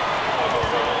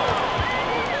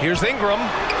 Here's Ingram.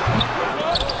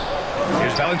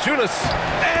 Here's Valanciunas.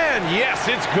 And yes,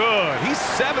 it's good. He's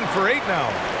 7 for 8 now.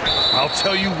 I'll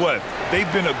tell you what,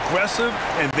 they've been aggressive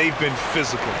and they've been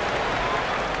physical.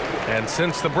 And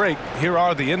since the break, here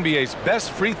are the NBA's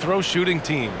best free throw shooting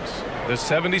teams. The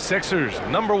 76ers,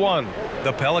 number 1.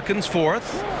 The Pelicans,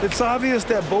 4th. It's obvious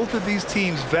that both of these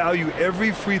teams value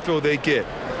every free throw they get.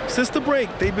 Since the break,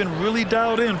 they've been really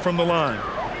dialed in from the line.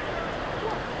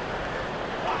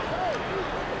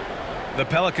 The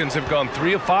Pelicans have gone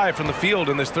 3 of 5 from the field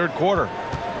in this third quarter.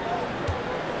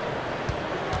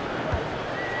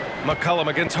 McCollum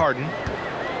against Harden.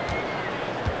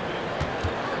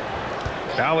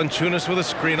 Valanciunas with a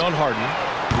screen on Harden.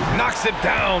 Knocks it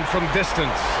down from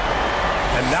distance.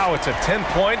 And now it's a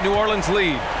 10-point New Orleans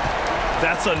lead.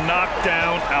 That's a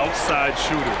knockdown outside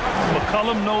shooter.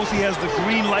 McCollum knows he has the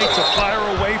green light to fire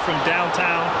away from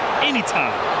downtown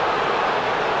anytime.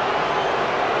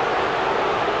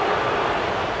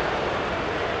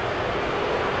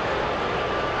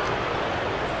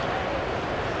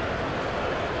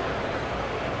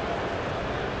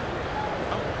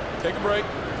 Take a break.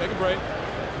 Take a break.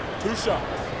 2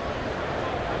 shots.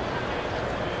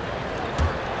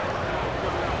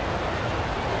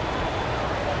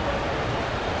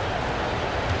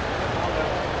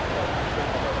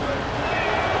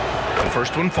 The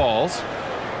first one falls.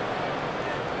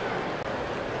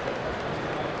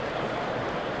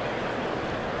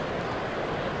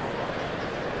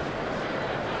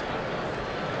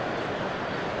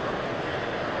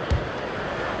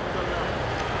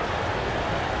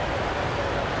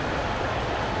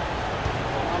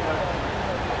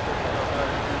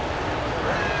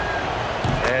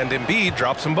 And Embiid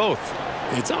drops them both.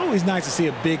 It's always nice to see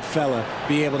a big fella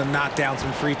be able to knock down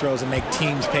some free throws and make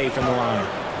teams pay from the line.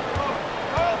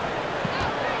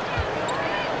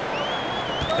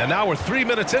 And now we're 3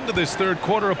 minutes into this third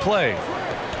quarter of play.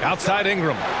 Outside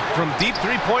Ingram from deep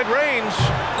three-point range.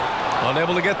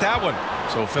 Unable to get that one.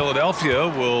 So Philadelphia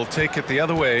will take it the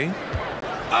other way.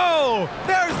 Oh,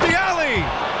 there's the alley.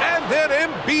 And then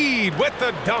Embiid with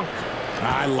the dunk.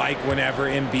 I like whenever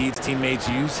Embiid's teammates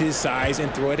use his size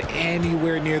and throw it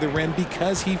anywhere near the rim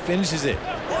because he finishes it.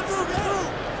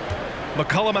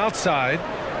 McCollum outside.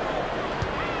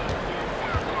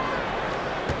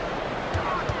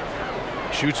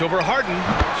 Shoots over Harden.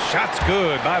 Shot's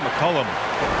good by McCollum.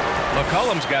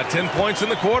 McCollum's got 10 points in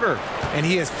the quarter. And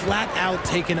he has flat out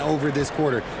taken over this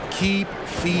quarter. Keep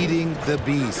feeding the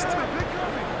beast.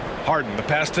 Harden, the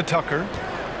pass to Tucker.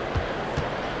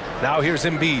 Now here's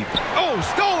Embiid. Oh,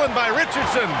 stolen by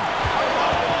Richardson.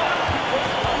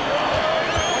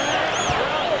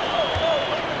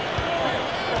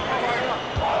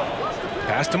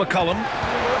 Pass to McCollum.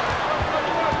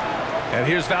 And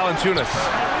here's Valanciunas.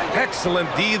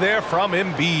 Excellent D there from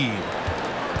Embiid.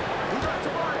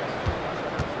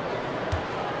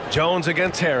 Jones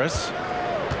against Harris.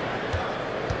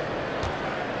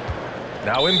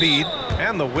 Now Embiid,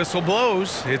 and the whistle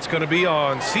blows. It's going to be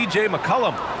on C.J.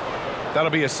 McCollum. That'll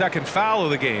be a second foul of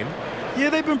the game. Yeah,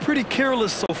 they've been pretty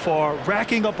careless so far,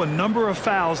 racking up a number of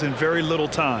fouls in very little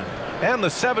time. And the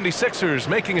 76ers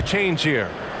making a change here.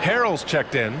 Harrell's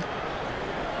checked in.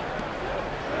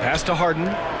 Pass to Harden.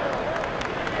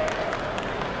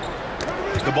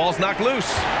 The ball's knocked loose.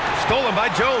 Stolen by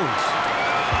Jones.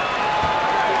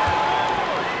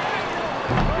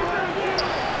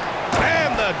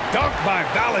 And the dunk by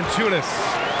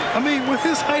Valanciunas. I mean, with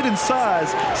his height and size,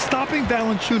 stopping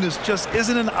Valanciunas just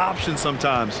isn't an option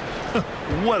sometimes.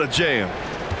 What a jam.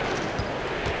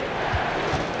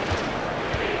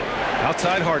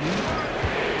 Outside Harden.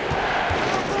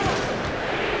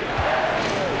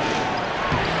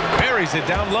 Buries it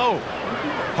down low.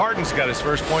 Harden's got his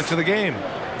first points of the game.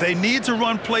 They need to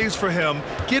run plays for him,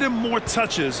 get him more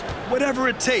touches, whatever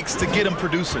it takes to get him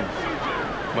producing.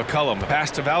 McCollum,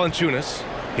 pass to Valanciunas.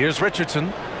 Here's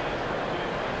Richardson.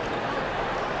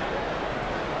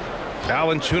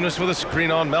 Valanciunas with a screen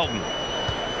on Melton.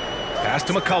 Pass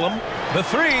to McCollum. The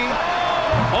three.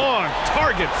 On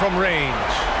target from range.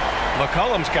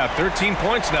 McCollum's got 13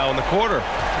 points now in the quarter.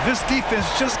 This defense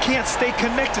just can't stay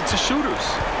connected to shooters.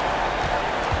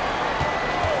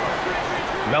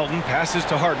 Melton passes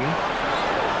to Harden.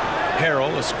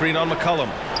 Harrell, a screen on McCollum.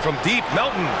 From deep,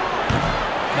 Melton.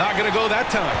 Not going to go that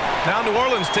time. Now New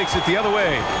Orleans takes it the other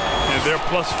way. And they're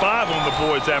 +5 on the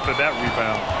boards after that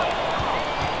rebound.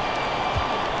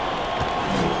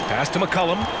 Pass to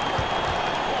McCollum.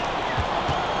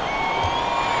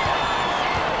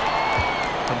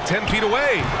 From 10 feet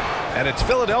away. And it's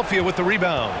Philadelphia with the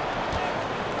rebound.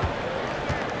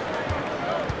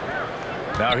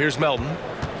 Now here's Melton.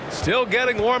 Still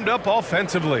getting warmed up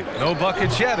offensively. No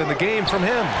buckets yet in the game from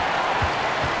him.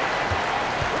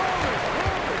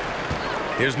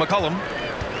 Here's McCollum.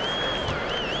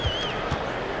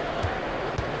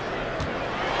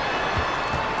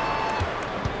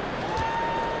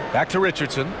 Back to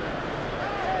Richardson.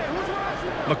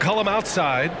 McCollum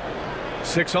outside.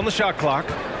 6 on the shot clock.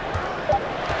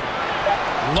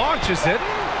 Launches it.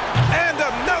 And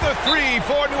another three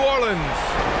for New Orleans.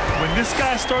 When this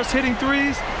guy starts hitting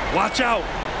threes, watch out.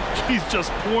 He's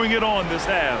just pouring it on this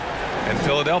half. And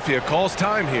Philadelphia calls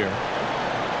time here.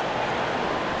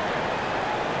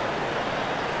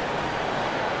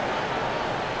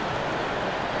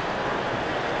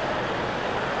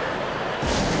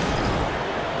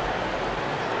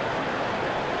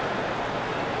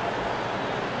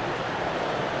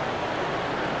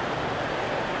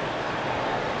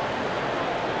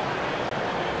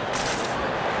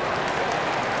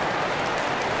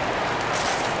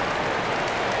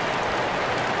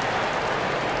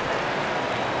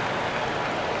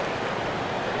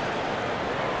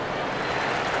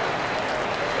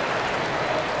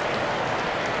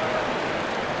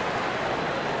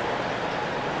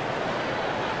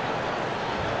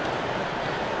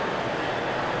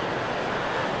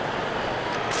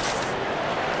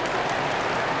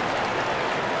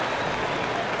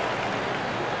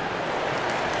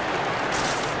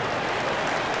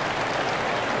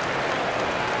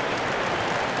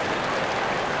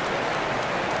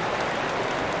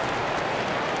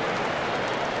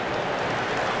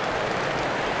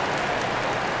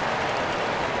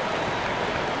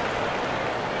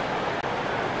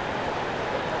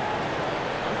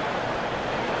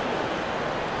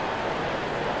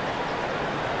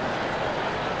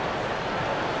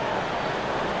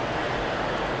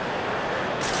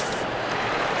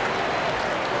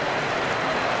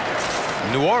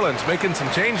 New Orleans making some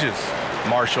changes.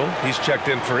 Marshall, he's checked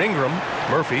in for Ingram.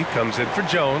 Murphy comes in for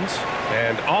Jones.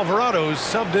 And Alvarado's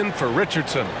subbed in for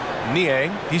Richardson.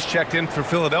 Niang, he's checked in for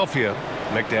Philadelphia.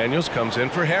 McDaniels comes in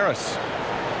for Harris.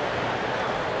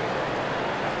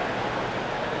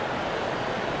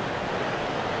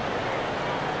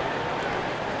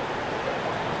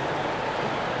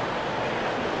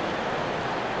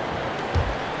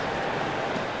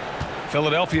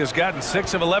 Philadelphia's gotten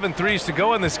 6 of 11 threes to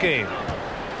go in this game.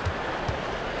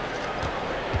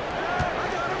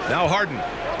 Now Harden.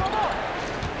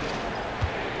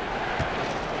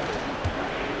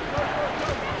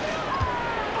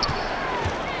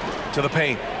 To the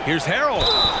paint. Here's Harrell.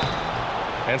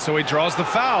 And so he draws the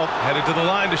foul, headed to the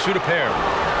line to shoot a pair.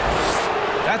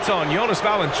 That's on Jonas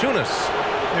Valanciunas.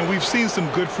 And we've seen some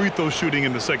good free throw shooting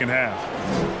in the second half.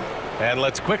 And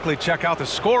let's quickly check out the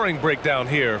scoring breakdown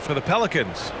here for the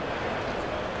Pelicans.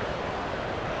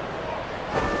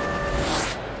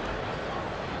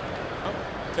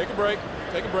 Take a break.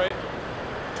 Take a break.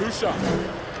 2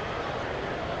 shots.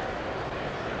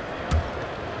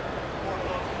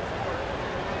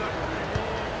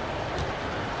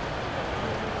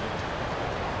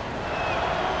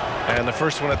 And the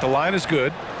first one at the line is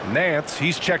good. Nance,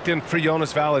 he's checked in for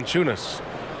Jonas Valanciunas.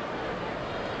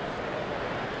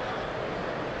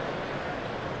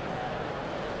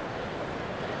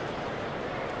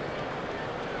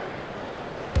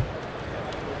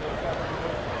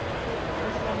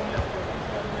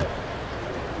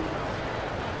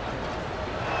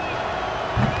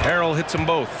 Harrell hits them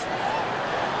both.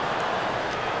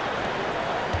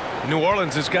 New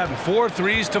Orleans has gotten 4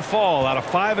 threes to fall out of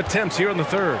 5 attempts here in the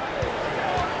third.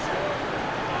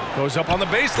 Goes up on the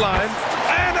baseline,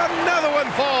 and another one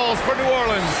falls for New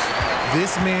Orleans.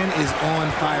 This man is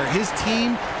on fire. His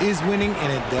team is winning,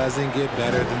 and it doesn't get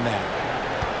better than that.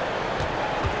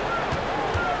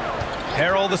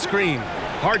 Harrell the screen.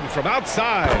 Harden from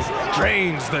outside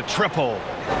drains the triple.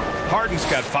 Harden's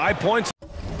got 5 points.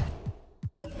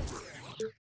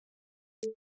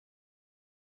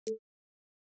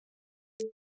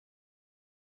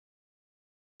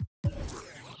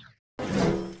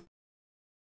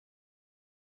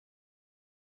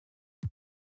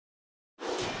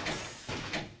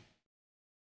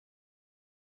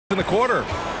 In the quarter.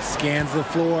 Scans the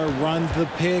floor, runs the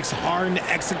picks. Harden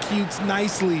executes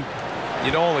nicely.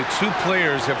 You know, only 2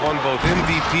 players have won both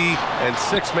MVP and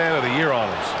 6th Man of the Year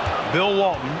honors. Bill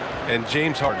Walton and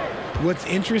James Harden. What's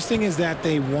interesting is that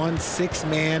they won 6th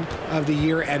Man of the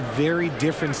Year at very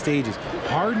different stages.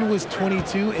 Harden was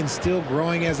 22 and still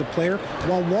growing as a player,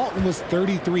 while Walton was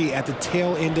 33 at the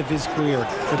tail end of his career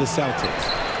for the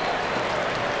Celtics.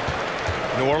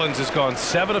 New Orleans has gone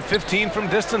 7 of 15 from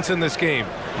distance in this game.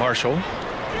 Marshall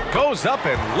goes up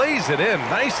and lays it in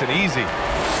nice and easy.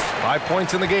 5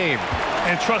 points in the game.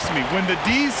 And trust me, when the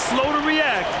D's slow to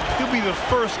react, he'll be the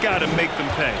first guy to make them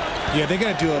pay. Yeah, they're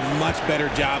going to do a much better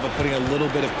job of putting a little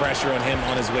bit of pressure on him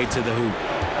on his way to the hoop.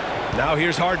 Now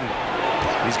here's Harden.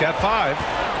 He's got 5.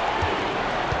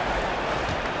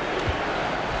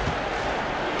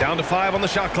 Down to 5 on the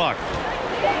shot clock.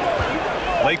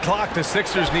 Late clock, the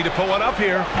Sixers need to put one up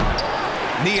here.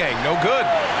 Niang, no good.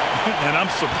 And I'm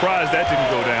surprised that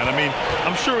didn't go down. I mean,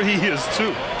 I'm sure he is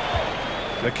too.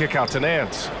 The kick out to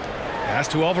Nance. Pass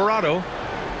to Alvarado.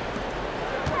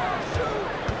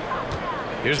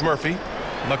 Here's Murphy.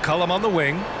 McCollum on the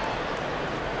wing.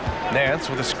 Nance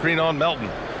with a screen on Melton.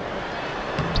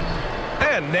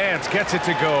 And Nance gets it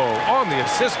to go on the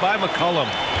assist by McCollum.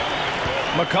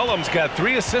 McCollum's got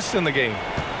 3 assists in the game.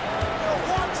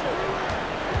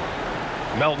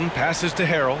 Melton passes to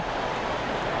Harrell.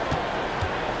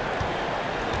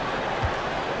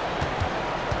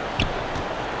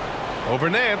 Over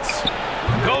Nance.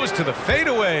 Goes to the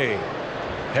fadeaway.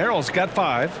 Harrell's got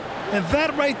 5. And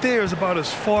that right there is about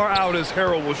as far out as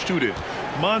Harrell will shoot it.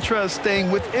 Montrez staying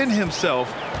within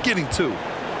himself, getting 2.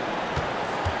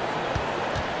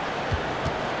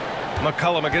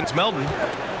 McCollum against Melton.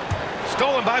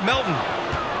 Stolen by Melton.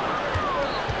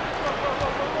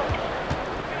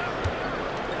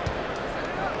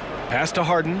 Pass to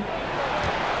Harden.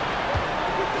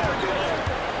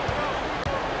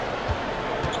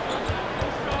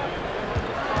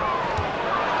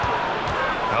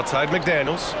 Outside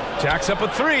McDaniels. Jacks up a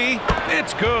 3.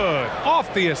 It's good.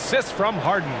 Off the assist from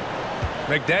Harden.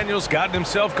 McDaniels gotten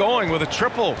himself going with a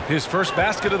triple. His first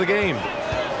basket of the game.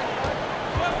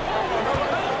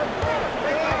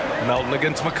 Melton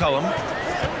against McCollum.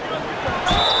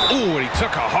 Ooh, and he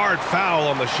took a hard foul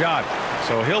on the shot.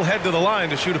 So he'll head to the line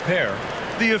to shoot a pair.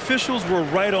 The officials were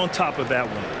right on top of that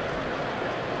one.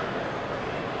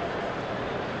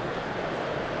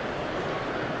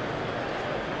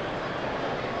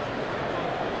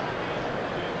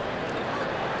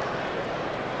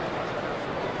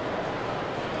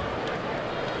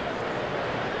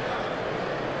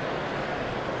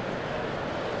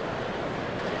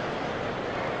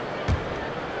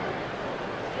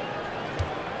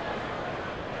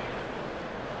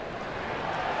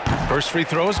 First free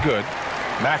throw is good.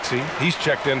 Maxey, he's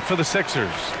checked in for the Sixers.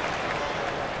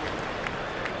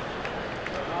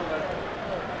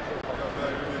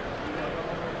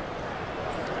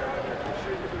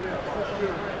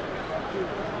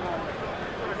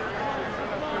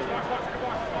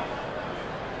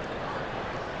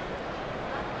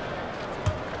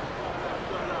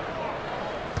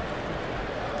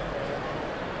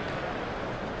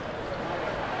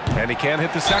 And he can't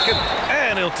hit the second.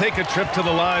 And he'll take a trip to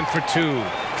the line for two.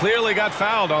 Clearly got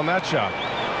fouled on that shot.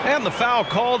 And the foul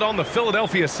called on the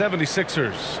Philadelphia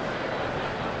 76ers.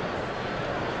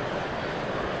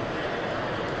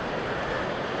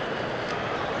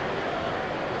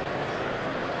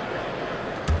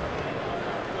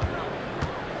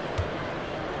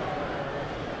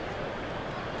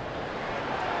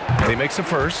 He makes a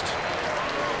first.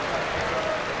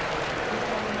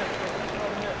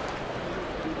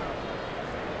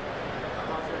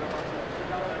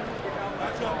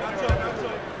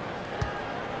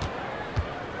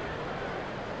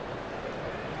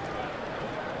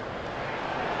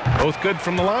 Both good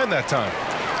from the line that time.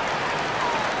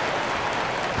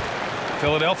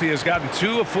 Philadelphia has gotten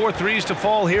 2 of 4 threes to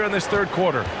fall here in this third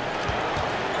quarter.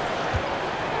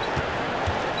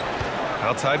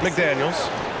 Outside McDaniels.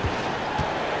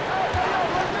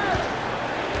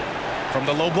 From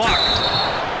the low block.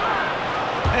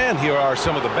 And here are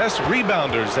some of the best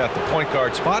rebounders at the point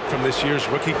guard spot from this year's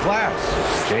rookie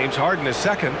class. James Harden is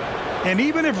second. And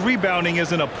even if rebounding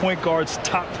isn't a point guard's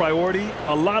top priority,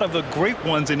 a lot of the great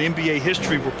ones in NBA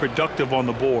history were productive on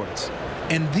the boards.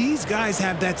 And these guys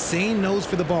have that same nose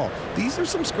for the ball. These are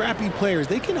some scrappy players.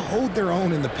 They can hold their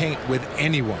own in the paint with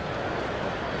anyone.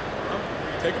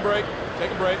 Take a break.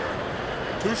 Take a break.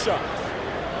 2 shots.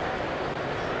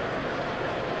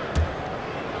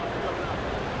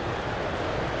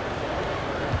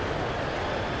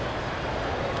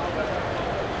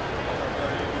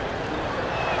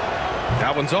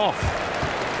 That one's off.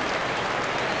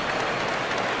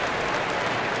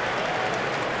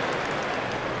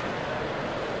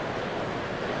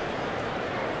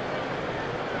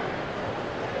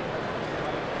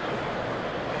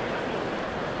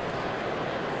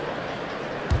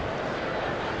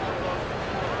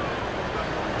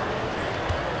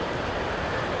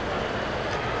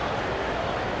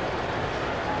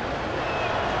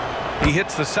 He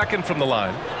hits the second from the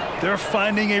line. They're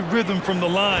finding a rhythm from the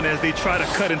line as they try to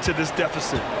cut into this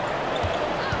deficit.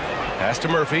 Pass to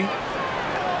Murphy.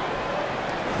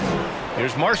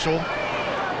 Here's Marshall.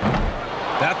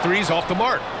 That three's off the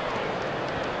mark.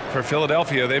 For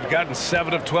Philadelphia, they've gotten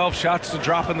 7 of 12 shots to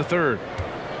drop in the third.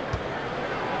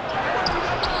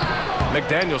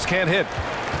 McDaniels can't hit.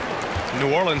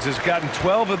 New Orleans has gotten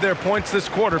 12 of their points this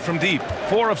quarter from deep.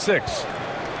 4 of 6.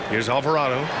 Here's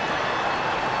Alvarado.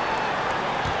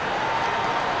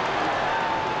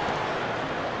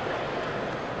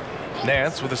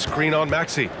 Nance with a screen on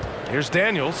Maxey. Here's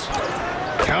Daniels.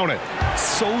 Count it.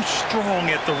 So strong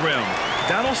at the rim.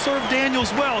 That'll serve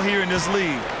Daniels well here in this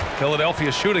league.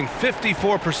 Philadelphia shooting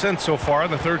 54% so far in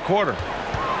the third quarter.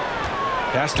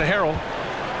 Pass to Harrell.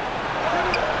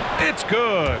 It's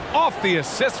good. Off the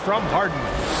assist from Harden.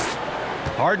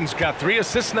 Harden's got 3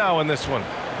 assists now in this one.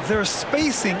 Their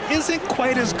spacing isn't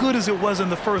quite as good as it was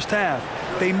in the first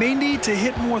half. They may need to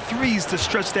hit more threes to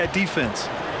stretch that defense.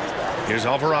 Here's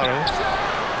Alvarado.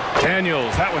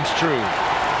 Daniels, that one's true.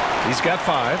 He's got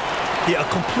 5. Yeah,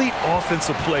 a complete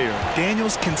offensive player.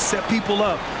 Daniels can set people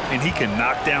up, and he can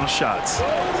knock down shots.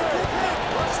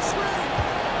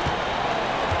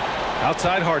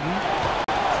 Outside Harden.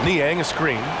 Niang a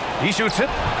screen. He shoots it.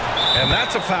 And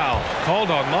that's a foul called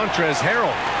on Montrezl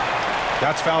Harrell.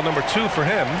 That's foul number 2 for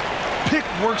him. Pick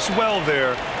works well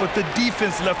there, but the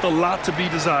defense left a lot to be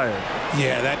desired.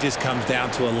 Yeah, that just comes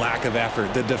down to a lack of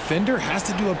effort. The defender has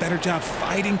to do a better job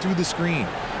fighting through the screen.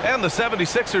 And the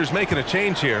 76ers making a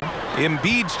change here.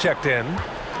 Embiid's checked in.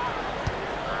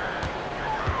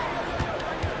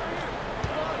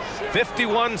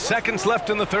 51 seconds left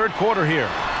in the third quarter here.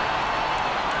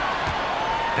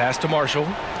 Pass to Marshall.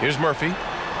 Here's Murphy.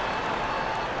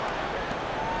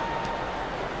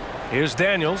 Here's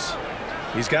Daniels.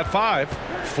 He's got 5.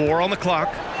 4 on the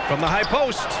clock. From the high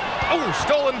post. Oh,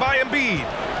 stolen by Embiid.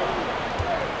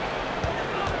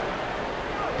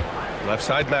 Left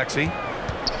side Maxey.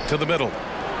 To the middle.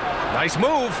 Nice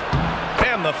move.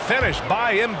 And the finish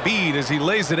by Embiid as he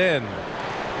lays it in.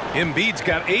 Embiid's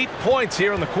got 8 points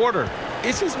here in the quarter.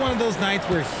 It's just one of those nights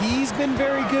where he's been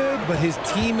very good, but his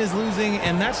team is losing,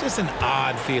 and that's just an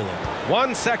odd feeling.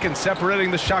 1 second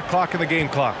separating the shot clock and the game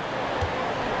clock.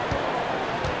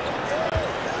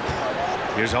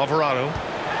 Here's Alvarado.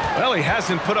 Well, he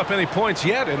hasn't put up any points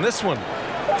yet in this one.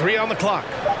 3 on the clock.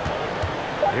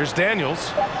 Here's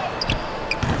Daniels.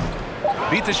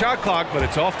 Beat the shot clock, but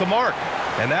it's off the mark.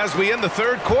 And as we end the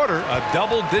third quarter, a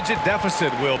double-digit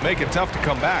deficit will make it tough to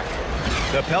come back.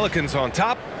 The Pelicans on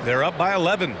top. They're up by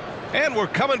 11. And we're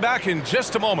coming back in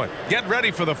just a moment. Get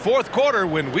ready for the fourth quarter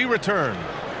when we return.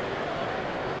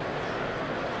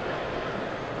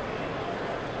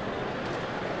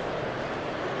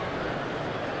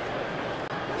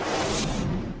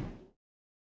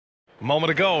 A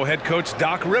moment ago, head coach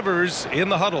Doc Rivers in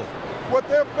the huddle. What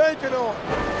they're banking on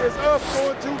is us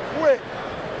going too quick,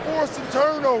 forcing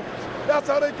turnovers. That's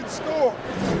how they can score.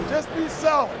 Just be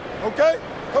solid, okay?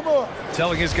 Come on.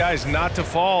 Telling his guys not to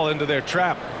fall into their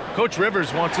trap. Coach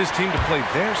Rivers wants his team to play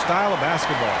their style of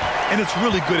basketball. And it's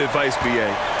really good advice, B.A.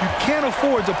 You can't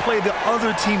afford to play the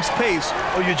other team's pace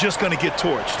or you're just going to get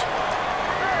torched.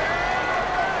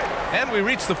 And we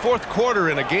reach the fourth quarter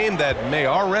in a game that may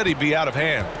already be out of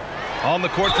hand. On the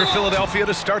court for Philadelphia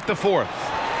to start the fourth.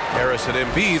 Harris and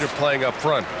Embiid are playing up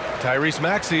front. Tyrese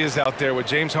Maxey is out there with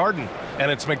James Harden. And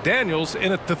it's McDaniels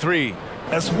in at the three.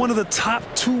 As one of the top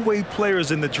two-way players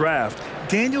in the draft,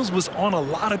 Daniels was on a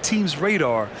lot of teams'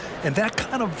 radar, and that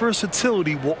kind of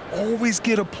versatility will always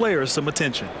get a player some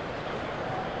attention.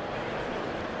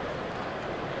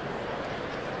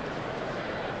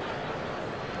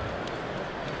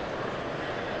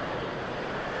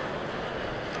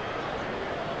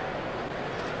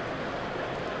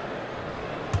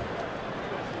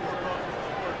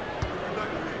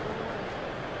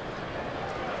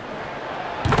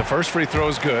 First free throw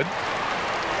is good.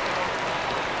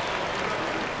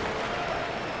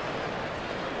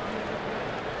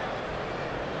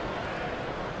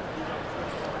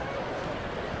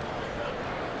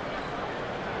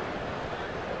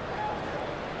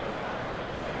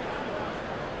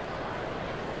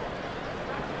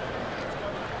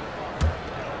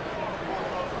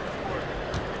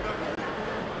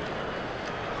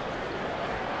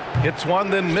 Hits one,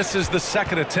 then misses the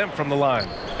second attempt from the line.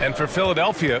 And for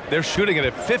Philadelphia, they're shooting it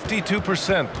at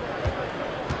 52%.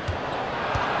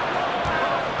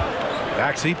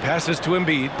 Maxey passes to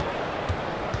Embiid.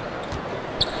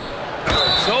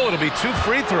 So it'll be 2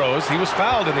 free throws. He was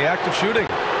fouled in the act of shooting.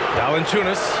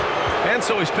 Valanciunas. And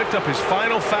so he's picked up his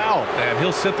final foul. And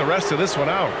he'll sit the rest of this one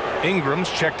out. Ingram's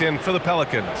checked in for the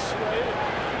Pelicans.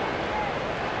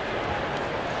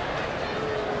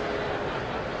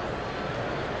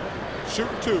 Shoot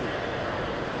 2.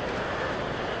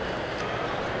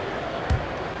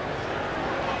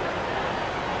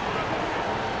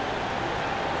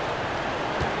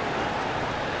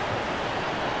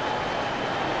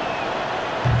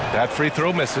 That free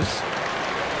throw misses.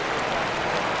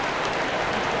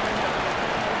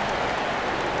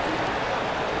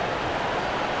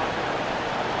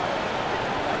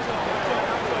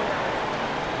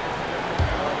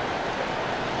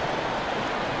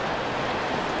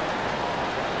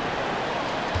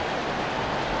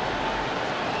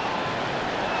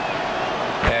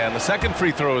 And the second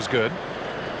free throw is good.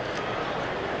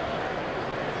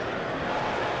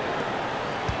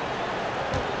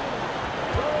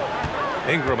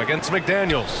 Ingram against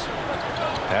McDaniels.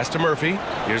 Pass to Murphy.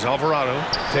 Here's Alvarado.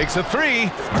 Takes a three.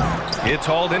 It's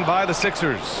hauled in by the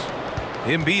Sixers.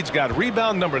 Embiid's got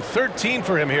rebound number 13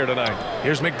 for him here tonight.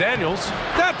 Here's McDaniels.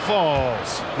 That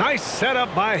falls. Nice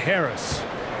setup by Harris.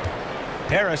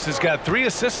 Harris has got 3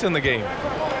 assists in the game.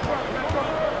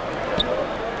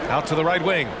 Out to the right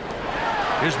wing.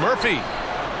 Here's Murphy.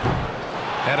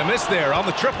 And a miss there on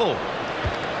the triple.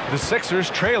 The Sixers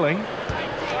trailing.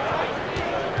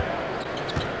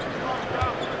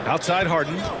 Outside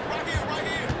Harden.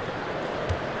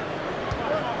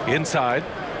 Inside.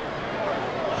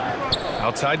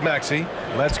 Outside Maxey.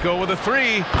 Let's go with a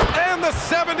three. And the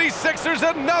 76ers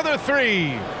another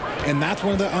three. And that's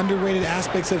one of the underrated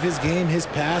aspects of his game, his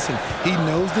passing. He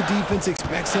knows the defense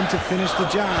expects him to finish the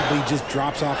job, but he just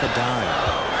drops off a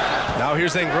dime. Now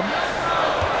here's Ingram.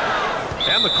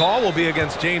 And the call will be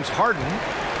against James Harden.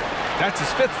 That's his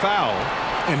 5th foul.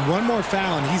 And one more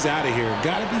foul and he's out of here.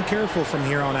 Got to be careful from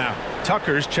here on out.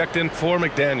 Tucker's checked in for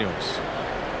McDaniels.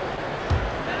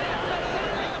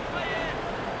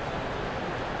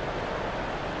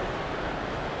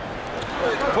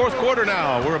 Fourth quarter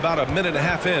now. We're about a minute and a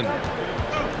half in.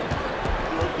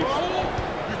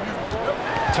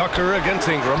 Tucker against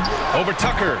Ingram. Over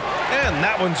Tucker. And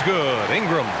that one's good.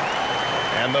 Ingram.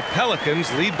 And the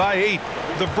Pelicans lead by 8.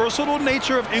 The versatile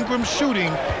nature of Ingram's shooting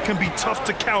can be tough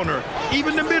to counter.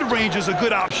 Even the mid-range is a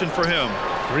good option for him.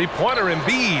 Three-pointer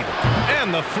Embiid.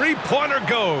 And the three-pointer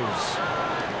goes.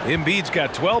 Embiid's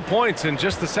got 12 points in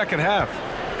just the second half.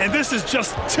 And this is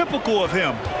just typical of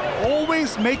him.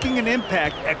 Always making an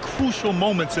impact at crucial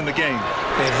moments in the game.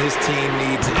 And his team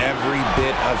needs every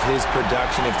bit of his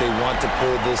production if they want to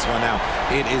pull this one out.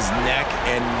 It is neck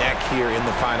and neck here in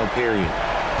the final period.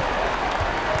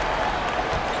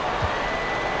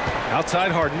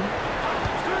 Outside Harden.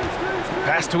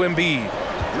 Pass to Embiid.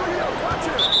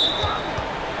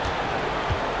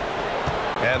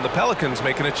 And the Pelicans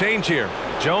making a change here.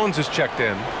 Jones is checked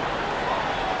in.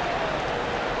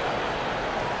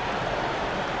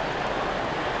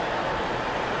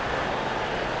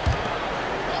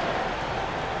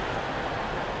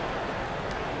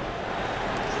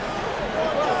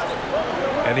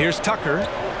 And here's Tucker.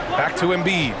 Back to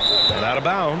Embiid. And out of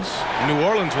bounds. New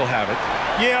Orleans will have it.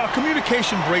 Yeah, a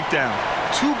communication breakdown.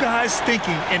 Two guys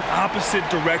thinking in opposite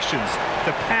directions.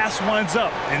 The pass winds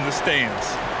up in the stands.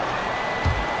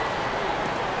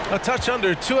 A touch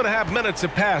under 2.5 minutes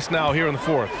have passed now here in the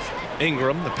fourth.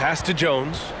 Ingram, the pass to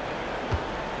Jones.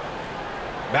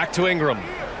 Back to Ingram.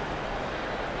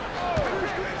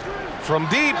 From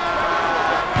deep.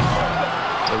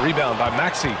 The rebound by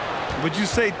Maxey. Would you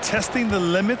say testing the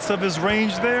limits of his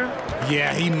range there?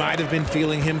 Yeah, he might have been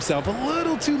feeling himself a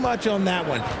little too much on that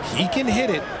one. He can hit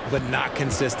it, but not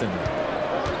consistently.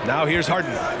 Now here's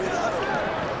Harden.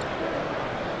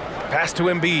 Pass to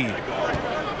Embiid.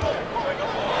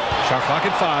 Shot clock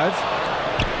at 5.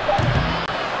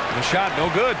 The shot no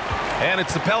good. And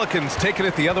it's the Pelicans taking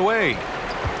it the other way.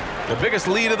 The biggest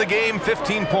lead of the game,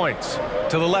 15 points.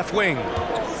 To the left wing.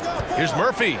 Here's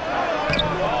Murphy.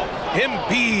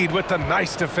 Embiid with the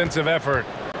nice defensive effort.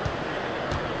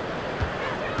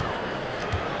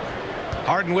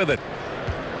 Harden with it.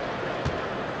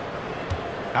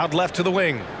 Out left to the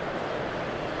wing.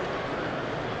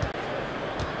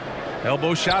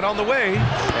 Elbow shot on the way.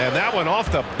 And that one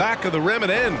off the back of the rim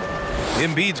and in.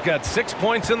 Embiid's got 6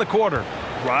 points in the quarter.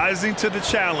 Rising to the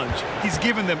challenge. He's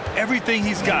given them everything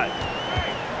he's got.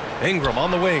 Ingram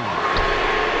on the wing.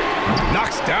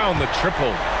 Knocks down the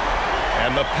triple.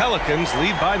 And the Pelicans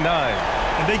lead by 9.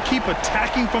 And they keep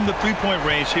attacking from the three-point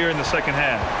range here in the second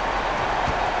half.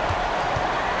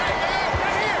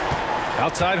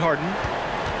 Outside Harden.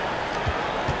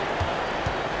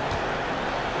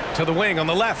 To the wing on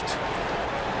the left.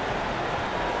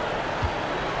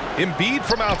 Embiid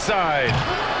from outside.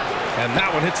 And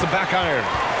that one hits the back iron.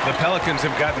 The Pelicans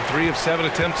have gotten 3 of 7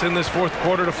 attempts in this fourth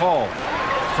quarter to fall.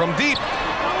 From deep.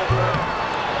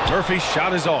 Murphy's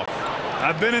shot is off.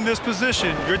 I've been in this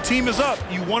position. Your team is up.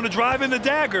 You want to drive in the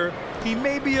dagger. He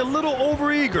may be a little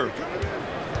overeager.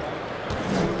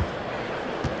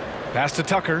 Pass to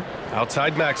Tucker.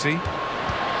 Outside Maxey.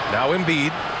 Now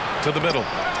Embiid to the middle.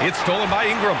 It's stolen by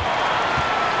Ingram.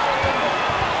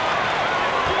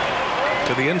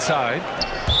 To the inside.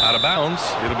 Out of bounds.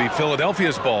 It'll be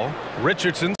Philadelphia's ball.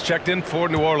 Richardson's checked in for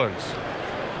New Orleans.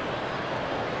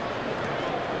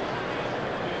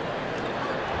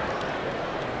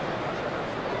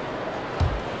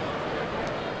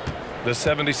 The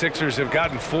 76ers have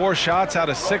gotten 4 shots out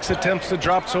of 6 attempts to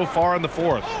drop so far in the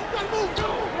fourth.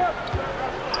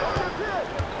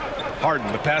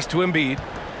 Harden, the pass to Embiid.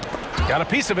 Got a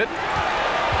piece of it.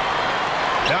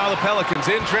 Now the Pelicans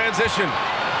in transition.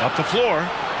 Up the floor.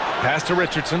 Pass to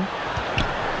Richardson.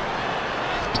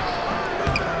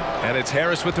 And it's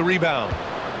Harris with the rebound.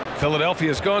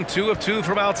 Philadelphia's gone 2 of 2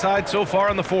 from outside so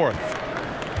far in the fourth.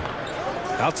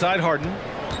 Outside Harden.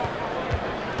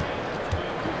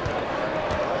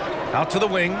 Out to the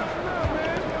wing.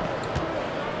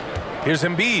 Here's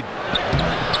Embiid.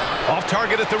 Off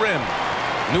target at the rim.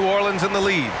 New Orleans in the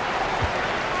lead.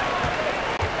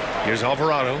 Here's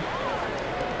Alvarado.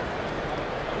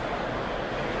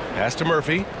 Pass to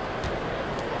Murphy.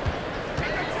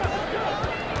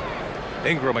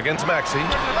 Ingram against Maxey.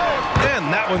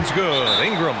 And that one's good.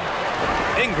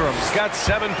 Ingram's got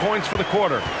 7 points for the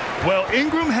quarter. Well,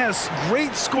 Ingram has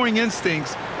great scoring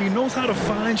instincts. He knows how to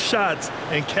find shots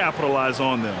and capitalize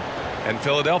on them. And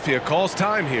Philadelphia calls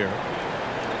time here.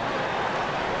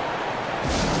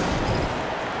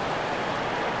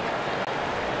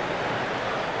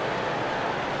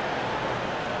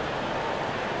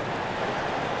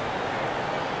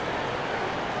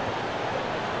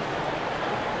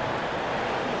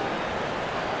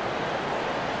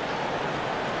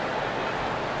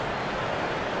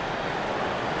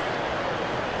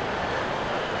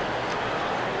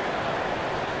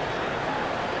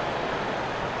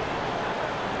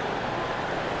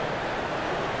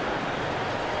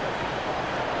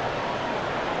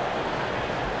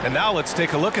 And now let's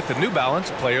take a look at the New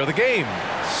Balance player of the game,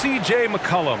 C.J.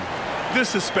 McCollum.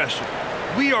 This is special.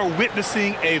 We are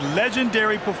witnessing a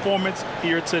legendary performance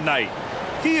here tonight.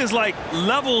 He is like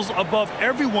levels above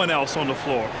everyone else on the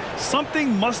floor.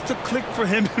 Something must have clicked for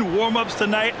him in warm-ups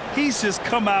tonight. He's just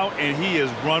come out and he has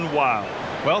run wild.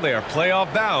 Well, they are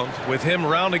playoff bound with him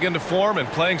rounding into form and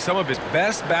playing some of his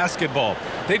best basketball.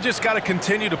 They just got to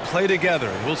continue to play together,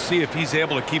 and we'll see if he's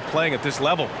able to keep playing at this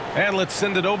level. And let's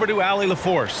send it over to Allie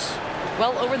LaForce.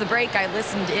 Well, over the break, I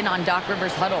listened in on Doc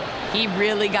Rivers' huddle. He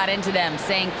really got into them,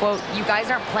 saying, quote, "You guys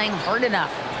aren't playing hard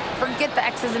enough. Forget the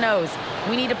X's and O's.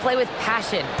 We need to play with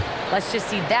passion." Let's just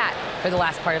see that for the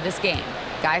last part of this game.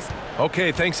 Guys?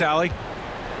 Okay, thanks, Allie.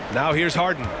 Now here's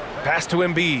Harden. Pass to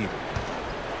Embiid.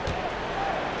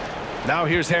 Now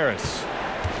here's Harris.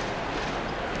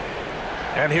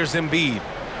 And here's Embiid.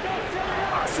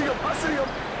 I see him.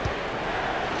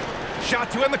 Shot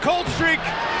to end the cold streak.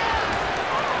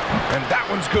 And that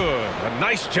one's good. A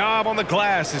nice job on the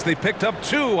glass as they picked up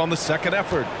 2 on the second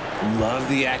effort. Love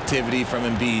the activity from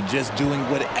Embiid, just doing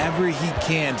whatever he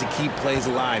can to keep plays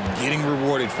alive, getting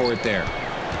rewarded for it there.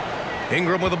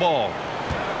 Ingram with the ball.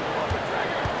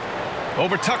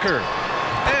 Over Tucker.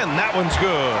 And that one's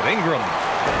good.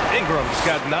 Ingram's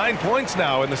got 9 points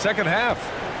now in the second half.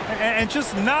 And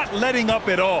just not letting up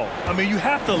at all. I mean, you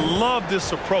have to love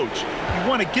this approach. You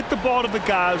want to get the ball to the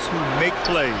guys who make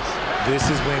plays. This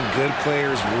is when good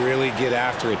players really get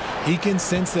after it. He can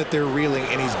sense that they're reeling,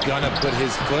 and he's going to put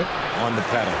his foot on the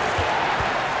pedal.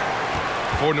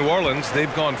 For New Orleans,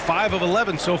 they've gone 5 of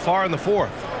 11 so far in the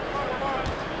fourth.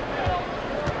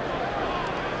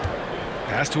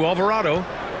 Pass to Alvarado.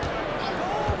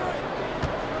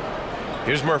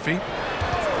 Here's Murphy.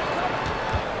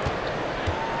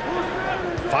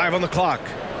 5 on the clock.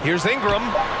 Here's Ingram.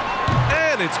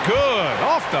 And it's good.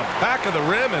 Off the back of the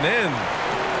rim and in.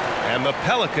 And the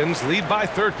Pelicans lead by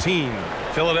 13.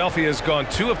 Philadelphia has gone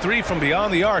 2 of 3 from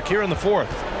beyond the arc here in the fourth.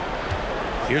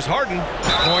 Here's Harden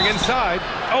going inside.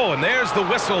 Oh, and there's the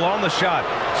whistle on the shot.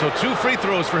 So 2 free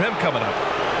throws for him coming up.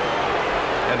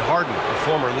 And Harden, the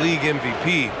former league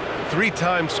MVP,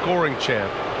 3-time scoring champ.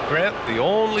 Grant, the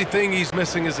only thing he's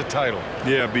missing is a title.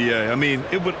 Yeah, B.A. I mean,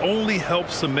 it would only help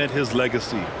cement his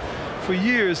legacy. For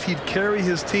years, he'd carry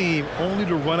his team only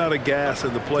to run out of gas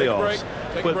in the playoffs.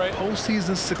 But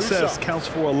postseason success counts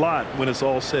for a lot when it's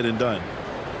all said and done.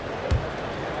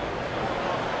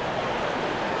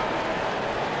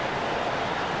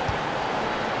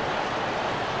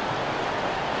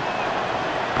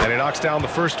 And he knocks down the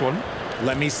first one.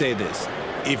 Let me say this.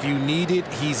 If you need it,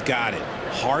 he's got it.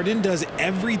 Harden does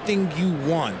everything you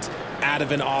want out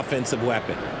of an offensive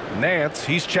weapon. Nance,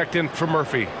 he's checked in for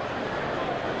Murphy.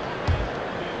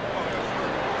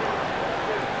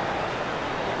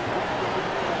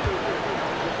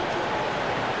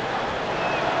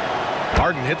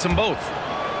 Harden hits them both.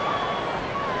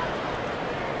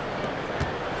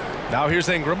 Now here's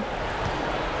Ingram.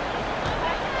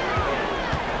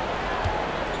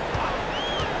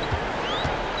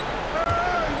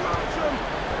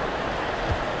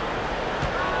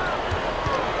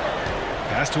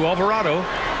 Pass to Alvarado.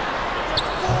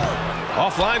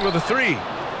 Offline with a 3.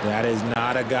 That is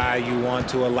not a guy you want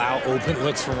to allow open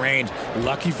looks from range.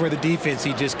 Lucky for the defense,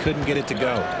 he just couldn't get it to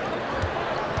go.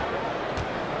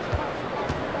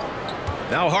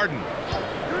 Now Harden.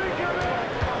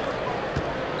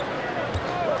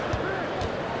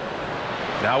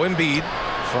 Now Embiid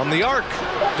from the arc.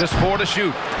 Just 4 to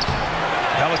shoot.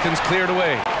 Pelicans cleared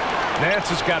away. Nance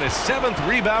has got his 7th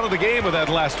rebound of the game with that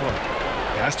last one.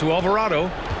 Pass to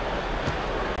Alvarado.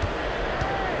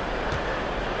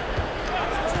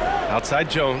 Outside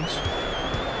Jones.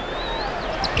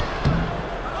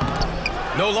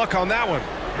 No luck on that one.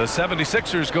 The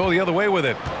 76ers go the other way with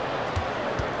it.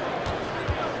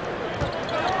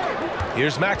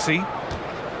 Here's Maxey.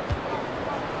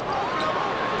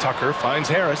 Tucker finds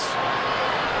Harris.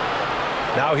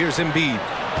 Now here's Embiid.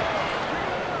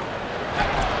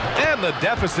 And the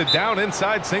deficit down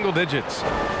inside single digits.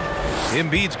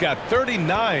 Embiid's got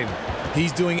 39.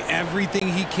 He's doing everything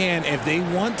he can. If they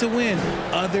want to win,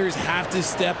 others have to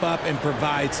step up and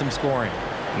provide some scoring.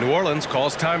 New Orleans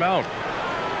calls timeout.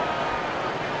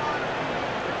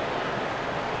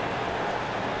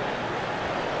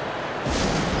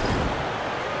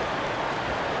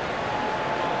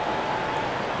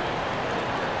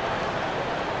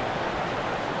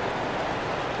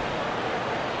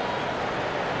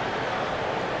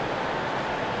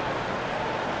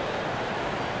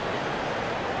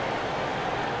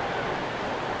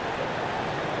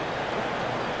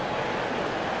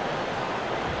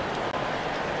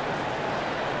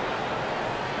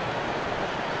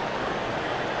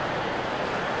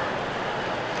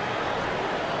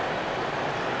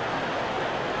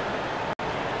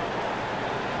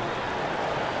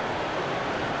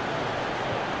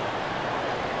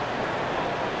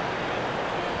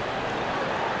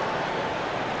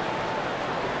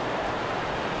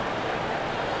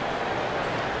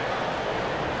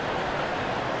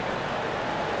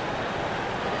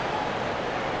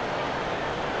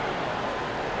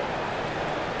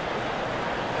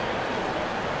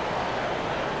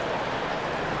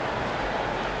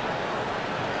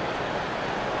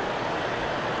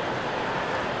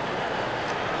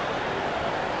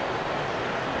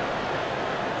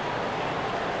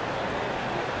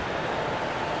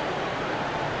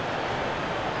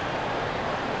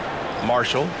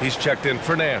 Marshall, he's checked in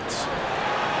for Nance.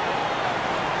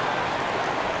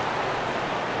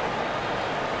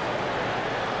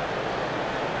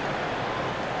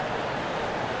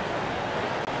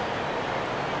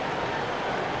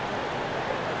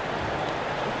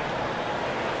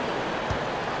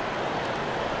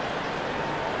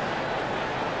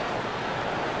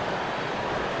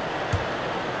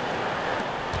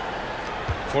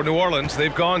 For New Orleans,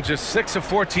 they've gone just 6 of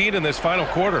 14 in this final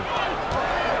quarter.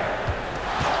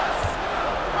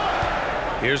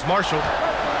 Here's Marshall.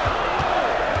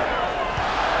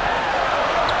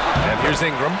 And here's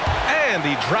Ingram. And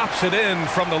he drops it in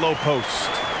from the low post.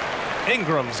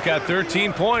 Ingram's got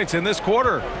 13 points in this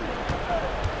quarter.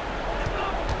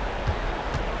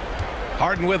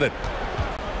 Harden with it.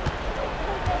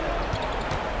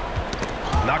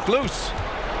 Knocked loose.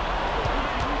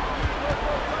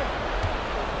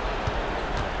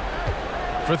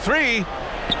 For three.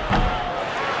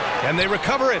 And they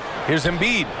recover it. Here's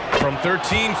Embiid. From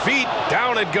 13 feet,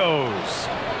 down it goes.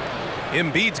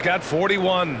 Embiid's got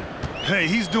 41. Hey,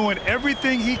 he's doing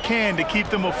everything he can to keep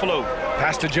them afloat.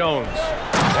 Pass to Jones.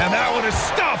 And that one is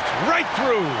stuffed right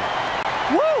through.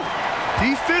 Woo!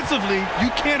 Defensively, you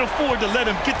can't afford to let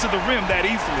him get to the rim that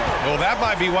easily. Well, that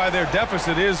might be why their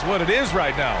deficit is what it is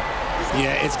right now.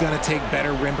 Yeah, it's going to take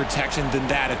better rim protection than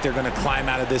that if they're going to climb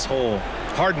out of this hole.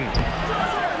 Harden.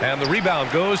 And the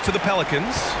rebound goes to the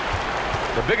Pelicans.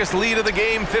 The biggest lead of the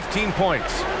game, 15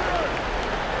 points.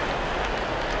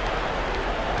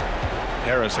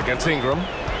 Harris against Ingram.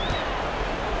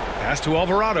 Pass to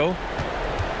Alvarado.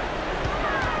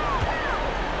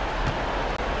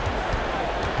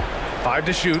 Five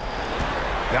to shoot.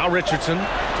 Now Richardson.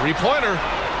 Three-pointer.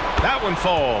 That one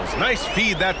falls. Nice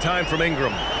feed that time from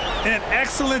Ingram. An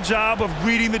excellent job of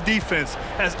reading the defense.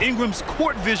 As Ingram's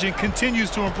court vision continues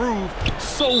to improve,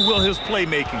 so will his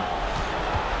playmaking.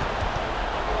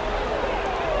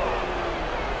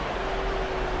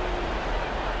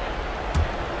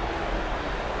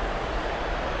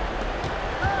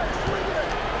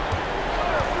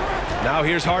 Now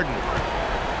here's Harden.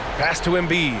 Pass to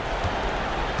Embiid.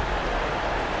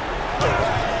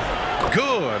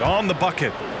 Good on the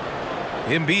bucket.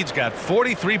 Embiid's got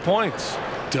 43 points.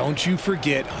 Don't you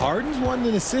forget, Harden's won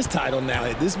an assist title now.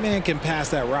 This man can pass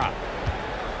that rock.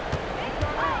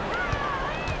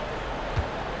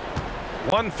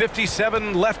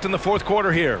 1:57 left in the fourth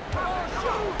quarter here.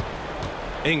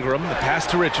 Ingram, the pass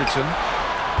to Richardson.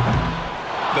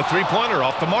 The three-pointer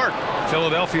off the mark.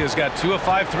 Philadelphia's got 2 of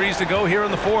 5 threes to go here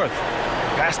in the fourth.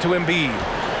 Pass to Embiid.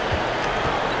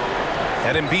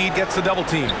 And Embiid gets the double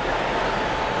team.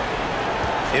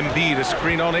 Embiid, a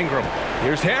screen on Ingram.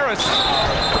 Here's Harris.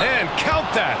 And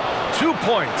count that. 2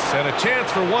 points and a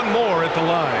chance for one more at the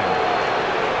line.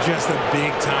 Just a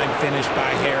big-time finish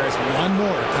by Harris. One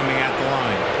more coming at the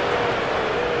line.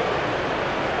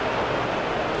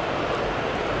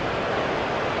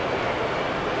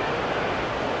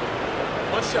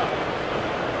 One shot.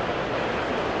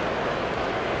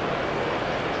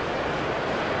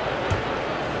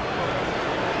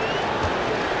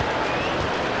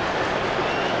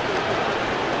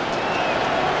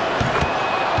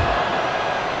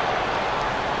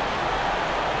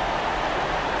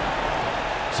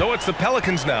 So it's the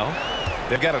Pelicans now.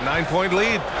 They've got a 9-point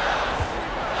lead.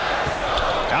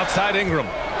 Outside Ingram.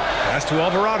 Pass to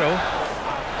Alvarado.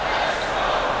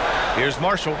 Here's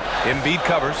Marshall. Embiid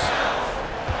covers.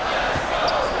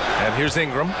 And here's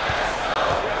Ingram.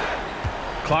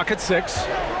 Clock at 6.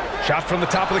 Shot from the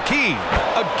top of the key.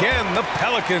 Again, the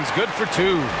Pelicans good for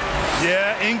 2.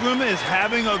 Yeah, Ingram is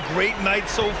having a great night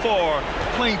so far,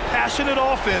 playing passionate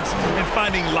offense and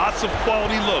finding lots of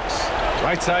quality looks.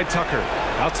 Right side Tucker.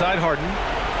 Outside Harden.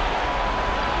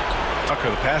 Tucker,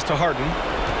 the pass to Harden.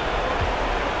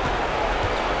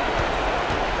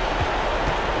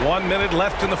 1 minute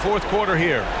left in the fourth quarter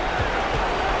here.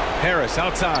 Harris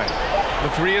outside. The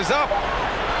three is up.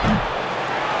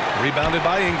 Rebounded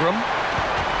by Ingram.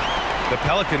 The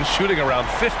Pelicans shooting around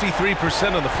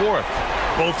 53% in the fourth.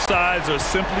 Both sides are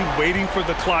simply waiting for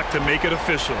the clock to make it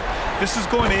official. This is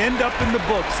going to end up in the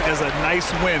books as a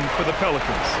nice win for the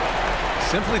Pelicans.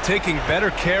 Simply taking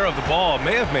better care of the ball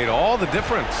may have made all the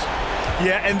difference.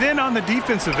 Yeah, and then on the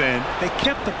defensive end, they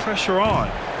kept the pressure on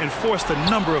and forced a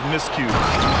number of miscues.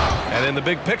 And in the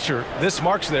big picture, this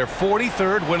marks their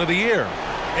 43rd win of the year.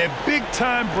 And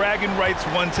big-time bragging rights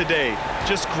won today,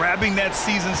 just grabbing that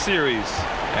season series.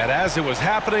 And as it was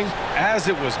happening, as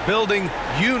it was building,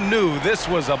 you knew this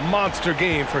was a monster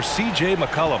game for C.J.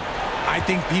 McCollum. I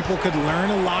think people could learn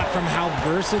a lot from how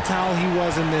versatile he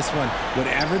was in this one.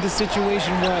 Whatever the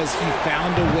situation was, he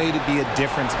found a way to be a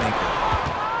difference maker.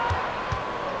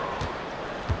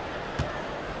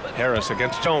 Harris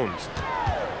against Jones.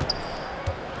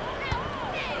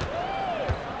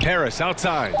 Harris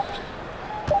outside.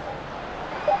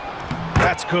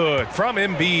 That's good from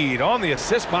Embiid on the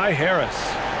assist by Harris.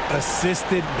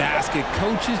 Assisted basket.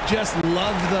 Coaches just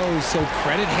love those, so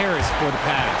credit Harris for the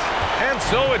pass. And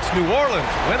so it's New Orleans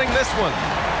winning this one.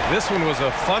 This one was a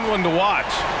fun one to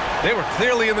watch. They were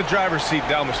clearly in the driver's seat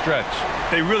down the stretch.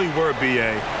 They really were,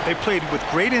 B.A. They played with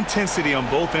great intensity on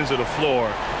both ends of the floor,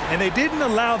 and they didn't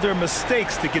allow their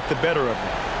mistakes to get the better of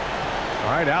them.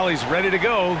 All right, Allie's ready to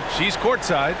go. She's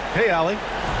courtside. Hey, Allie.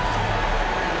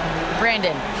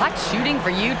 Brandon, hot shooting for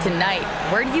you tonight.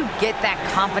 Where do you get that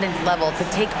confidence level to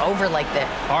take over like this?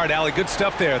 All right, Allie, good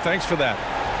stuff there. Thanks for that.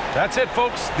 That's it,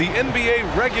 folks. The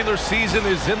NBA regular season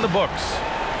is in the books.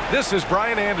 This is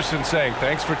Brian Anderson saying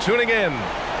thanks for tuning in.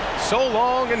 So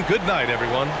long and good night,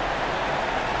 everyone.